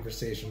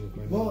conversation with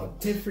my mom." Well,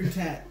 tit for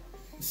tat.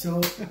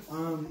 So,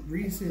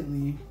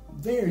 recently,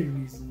 very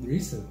recently,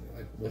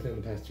 like within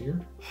the past year?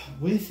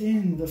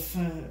 Within the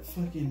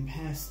fucking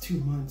past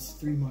 2 months,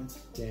 3 months.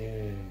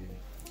 Dang.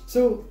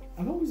 So,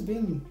 I've always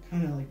been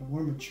kind of like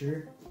more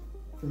mature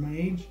for my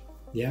age.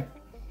 Yep.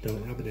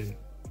 Don't rub it in.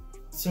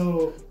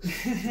 So,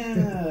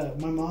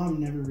 my mom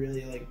never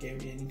really like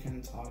gave me any kind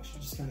of talk. She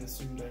just kind of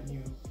assumed I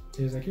knew.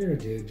 She was like, "You're a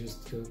dude,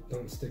 just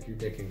don't stick your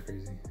dick in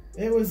crazy."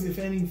 It was, if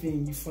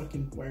anything, you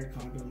fucking wear a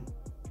condom.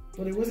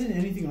 But it wasn't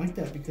anything like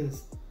that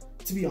because,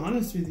 to be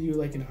honest with you,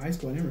 like in high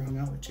school, I never hung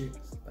out with chicks.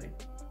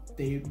 Like,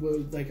 they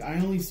would, like, I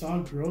only saw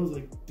girls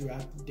like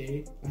throughout the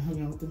day. I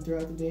hung out with them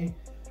throughout the day.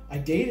 I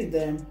dated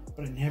them,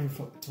 but I never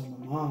fucking told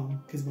my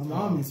mom because my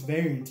mom is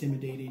very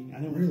intimidating.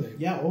 I don't really.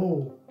 Yeah.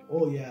 Oh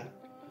yeah.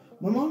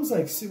 My mom's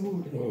like super.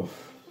 Oh.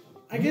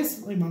 I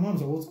guess like my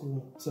mom's old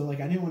school, so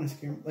like I didn't want to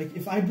scare. Like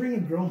if I bring a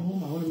girl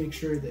home, I want to make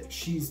sure that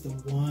she's the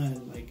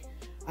one. Like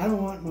I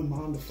don't want my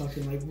mom to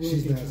fucking like.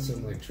 She's not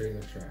some like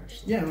trailer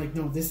trash. Yeah, like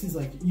no, this is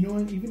like, you know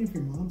what? Even if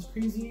your mom's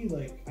crazy,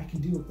 like I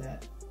can deal with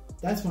that.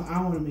 That's what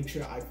I want to make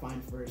sure I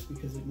find first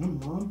because like my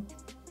mom,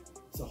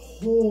 it's a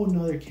whole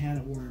nother can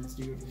of worms,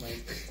 dude.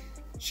 Like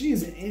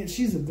she's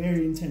a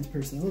very intense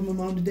person. I love my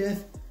mom to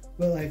death,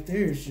 but like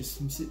there's just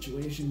some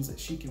situations that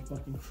she can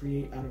fucking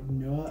create out of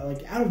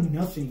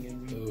nothing,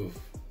 and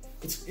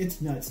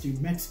it's nuts,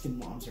 dude. Mexican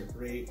moms are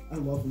great. I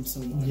love them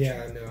so much.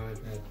 Yeah, no,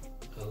 I've had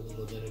a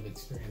little bit of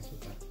experience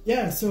with that.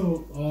 Yeah,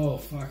 so oh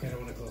fuck, I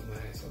don't want to close my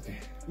eyes. Okay.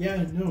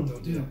 Yeah, no,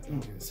 don't do that. No.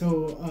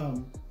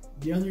 So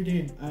the other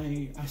day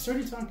I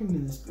started talking to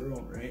this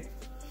girl, right?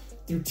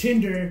 Through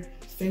Tinder.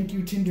 Thank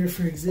you, Tinder,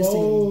 for existing.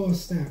 Oh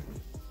snap.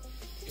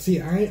 See,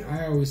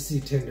 I always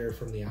see Tinder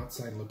from the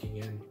outside looking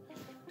in.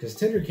 Because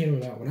Tinder came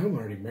about when I'm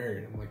already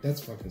married. I'm like,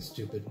 that's fucking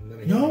stupid. And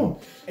then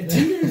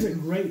Tinder is a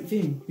great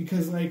thing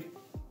because, like,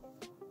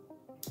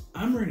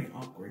 I'm already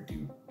awkward,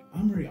 dude.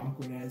 I'm already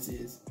awkward as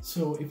is.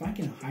 So if I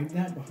can hide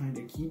that behind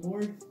a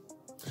keyboard,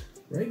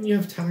 right? And you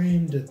have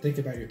time to think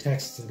about your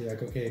texts and be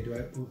like, okay, do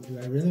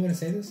I really want to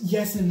say this?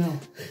 Yes and no.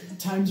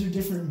 Times are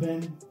different,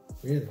 Ben.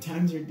 Really?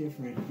 Times are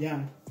different.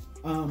 Yeah.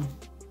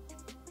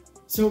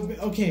 So,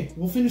 okay,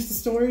 we'll finish the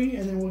story,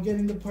 and then we'll get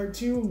into part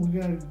 2. We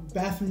got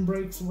bathroom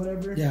breaks or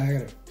whatever. Yeah, I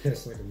gotta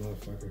piss like a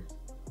motherfucker.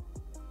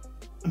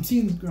 I'm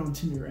seeing this girl on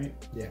Tinder, right?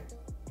 Yeah.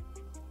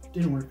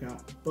 Didn't work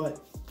out,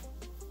 but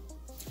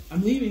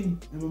I'm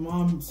leaving, and my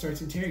mom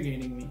starts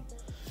interrogating me.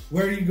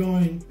 Where are you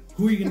going?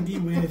 Who are you going to be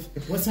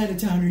with? What side of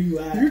town are you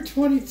at? You're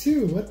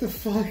 22. What the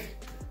fuck?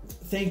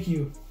 Thank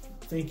you.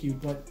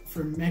 But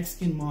for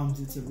Mexican moms,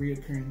 it's a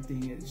reoccurring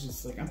thing. It's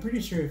just like, I'm pretty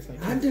sure if like...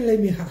 Andale,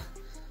 mija.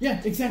 Yeah,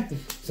 exactly.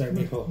 Sorry,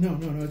 mijo.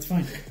 No, it's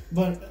fine.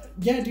 But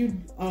yeah,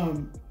 dude.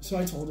 So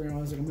I told her, I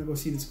was like, I'm gonna go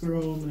see this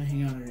girl. I'm gonna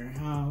hang out at her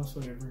house,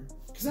 whatever.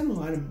 Because I don't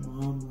lie to my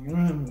mom. Like, I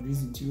don't have no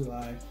reason to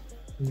lie.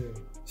 Yeah.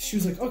 She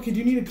was like, okay, do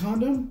you need a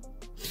condom?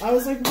 I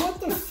was like,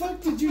 what the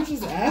fuck did you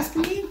just ask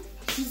me?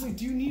 She's like,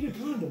 do you need a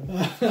condom?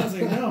 I was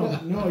like,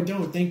 no, I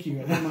don't. Thank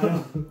you. I have my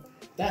own.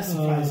 That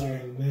surprised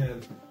her. Oh,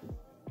 man.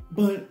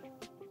 But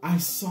I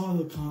saw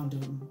the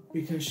condom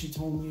because she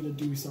told me to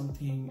do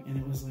something, and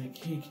it was like,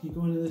 hey, can you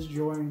go into this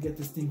drawer and get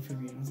this thing for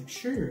me? And I was like,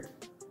 sure.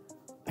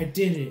 I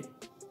did it.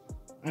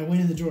 I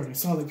went in the drawer and I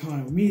saw the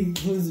condom. Immediately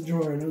closed the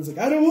drawer and I was like,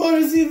 I don't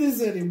want to see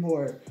this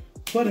anymore.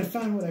 But I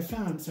found what I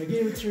found, so I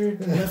gave it to her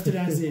and left it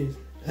as is.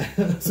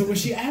 So when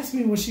she asked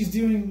me what she's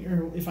doing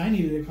or if I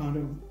needed a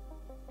condom,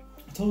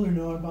 I told her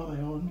no, I bought my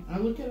own. I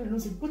looked at her and I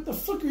was like, what the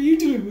fuck are you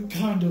doing with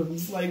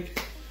condoms?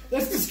 Like,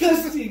 that's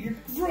disgusting. You're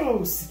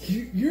gross.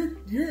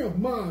 You're a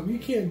mom. You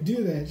can't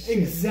do that shit.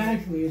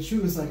 Exactly. And she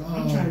was like,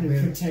 I'm trying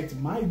to protect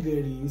my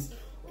goodies.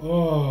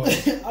 Oh.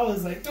 I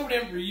was like, don't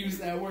ever use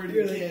that word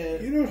again.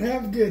 Like, you don't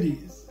have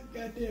goodies.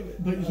 God damn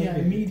it. But yeah,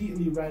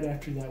 immediately right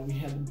after that, we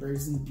had the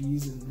birds and the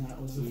bees, and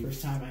that was the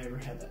first time I ever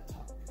had that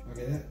talk.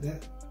 Okay,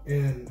 that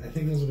and I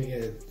think this will be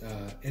a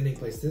ending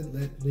place.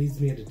 That leads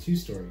me into two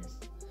stories.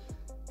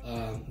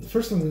 The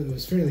first one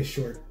was fairly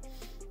short.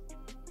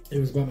 It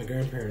was about my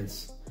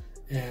grandparents,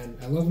 and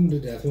I love them to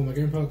death. Well, my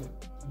grandfather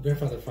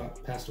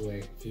passed away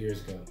a few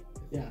years ago.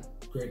 Yeah.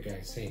 Great guy,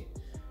 saint.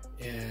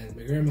 And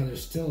my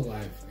grandmother's still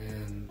alive,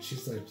 and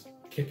she's like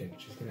kicking.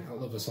 She's gonna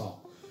outlive us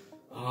all.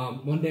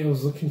 One day I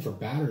was looking for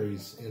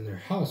batteries in their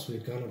house. We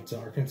had gone up to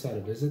Arkansas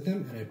to visit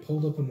them, and I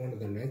pulled up on one of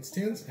their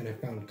nightstands, and I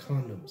found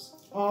condoms.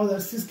 Oh,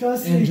 that's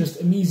disgusting. And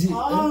just immediately,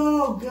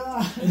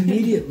 God,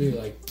 immediately,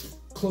 like,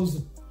 close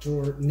the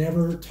drawer,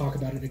 never talk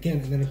about it again.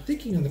 And then I'm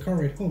thinking on the car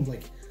ride home,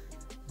 like,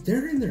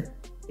 they're in their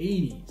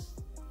 80s,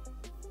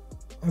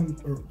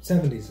 or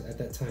 70s at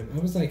that time. I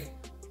was like,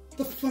 what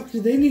the fuck do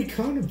they need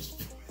condoms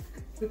for?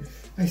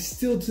 I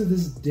still to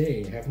this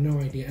day have no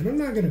idea, and I'm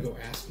not gonna go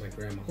ask my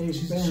grandma. Hey,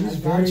 she's I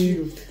got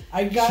you,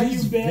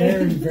 Ben.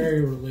 Very, very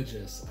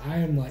religious. I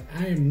am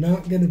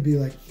not gonna be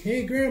like,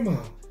 hey, grandma,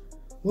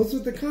 what's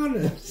with the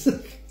condoms?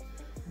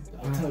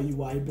 I'll tell you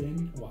why,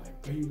 Ben. Why?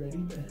 Are you ready,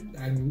 Ben?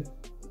 I'm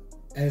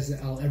as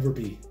I'll ever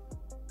be.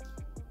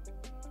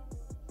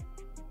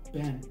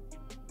 Ben,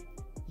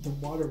 the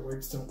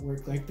waterworks don't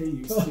work like they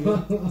used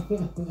to.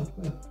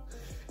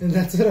 And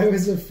that's what I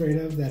was afraid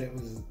of. That it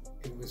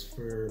was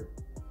for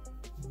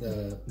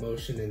the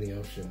motion in the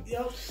ocean.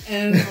 Yep.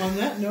 And on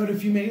that note,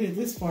 if you made it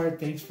this far,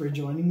 thanks for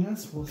joining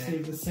us. We'll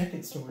save the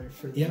second story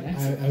for the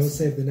next episode. I will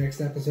save the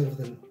next episode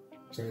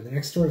the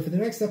next story for the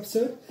next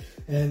episode.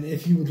 And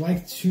if you would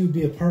like to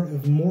be a part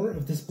of more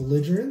of this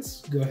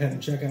belligerence, go ahead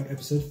and check out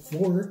episode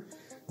 4,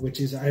 which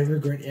is I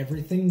Regret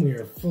Everything. We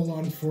are full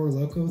on Four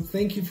Loko.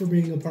 Thank you for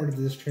being a part of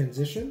this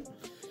transition.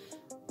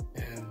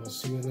 And we'll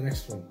see you in the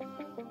next one.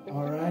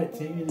 All right,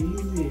 take it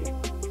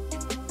easy.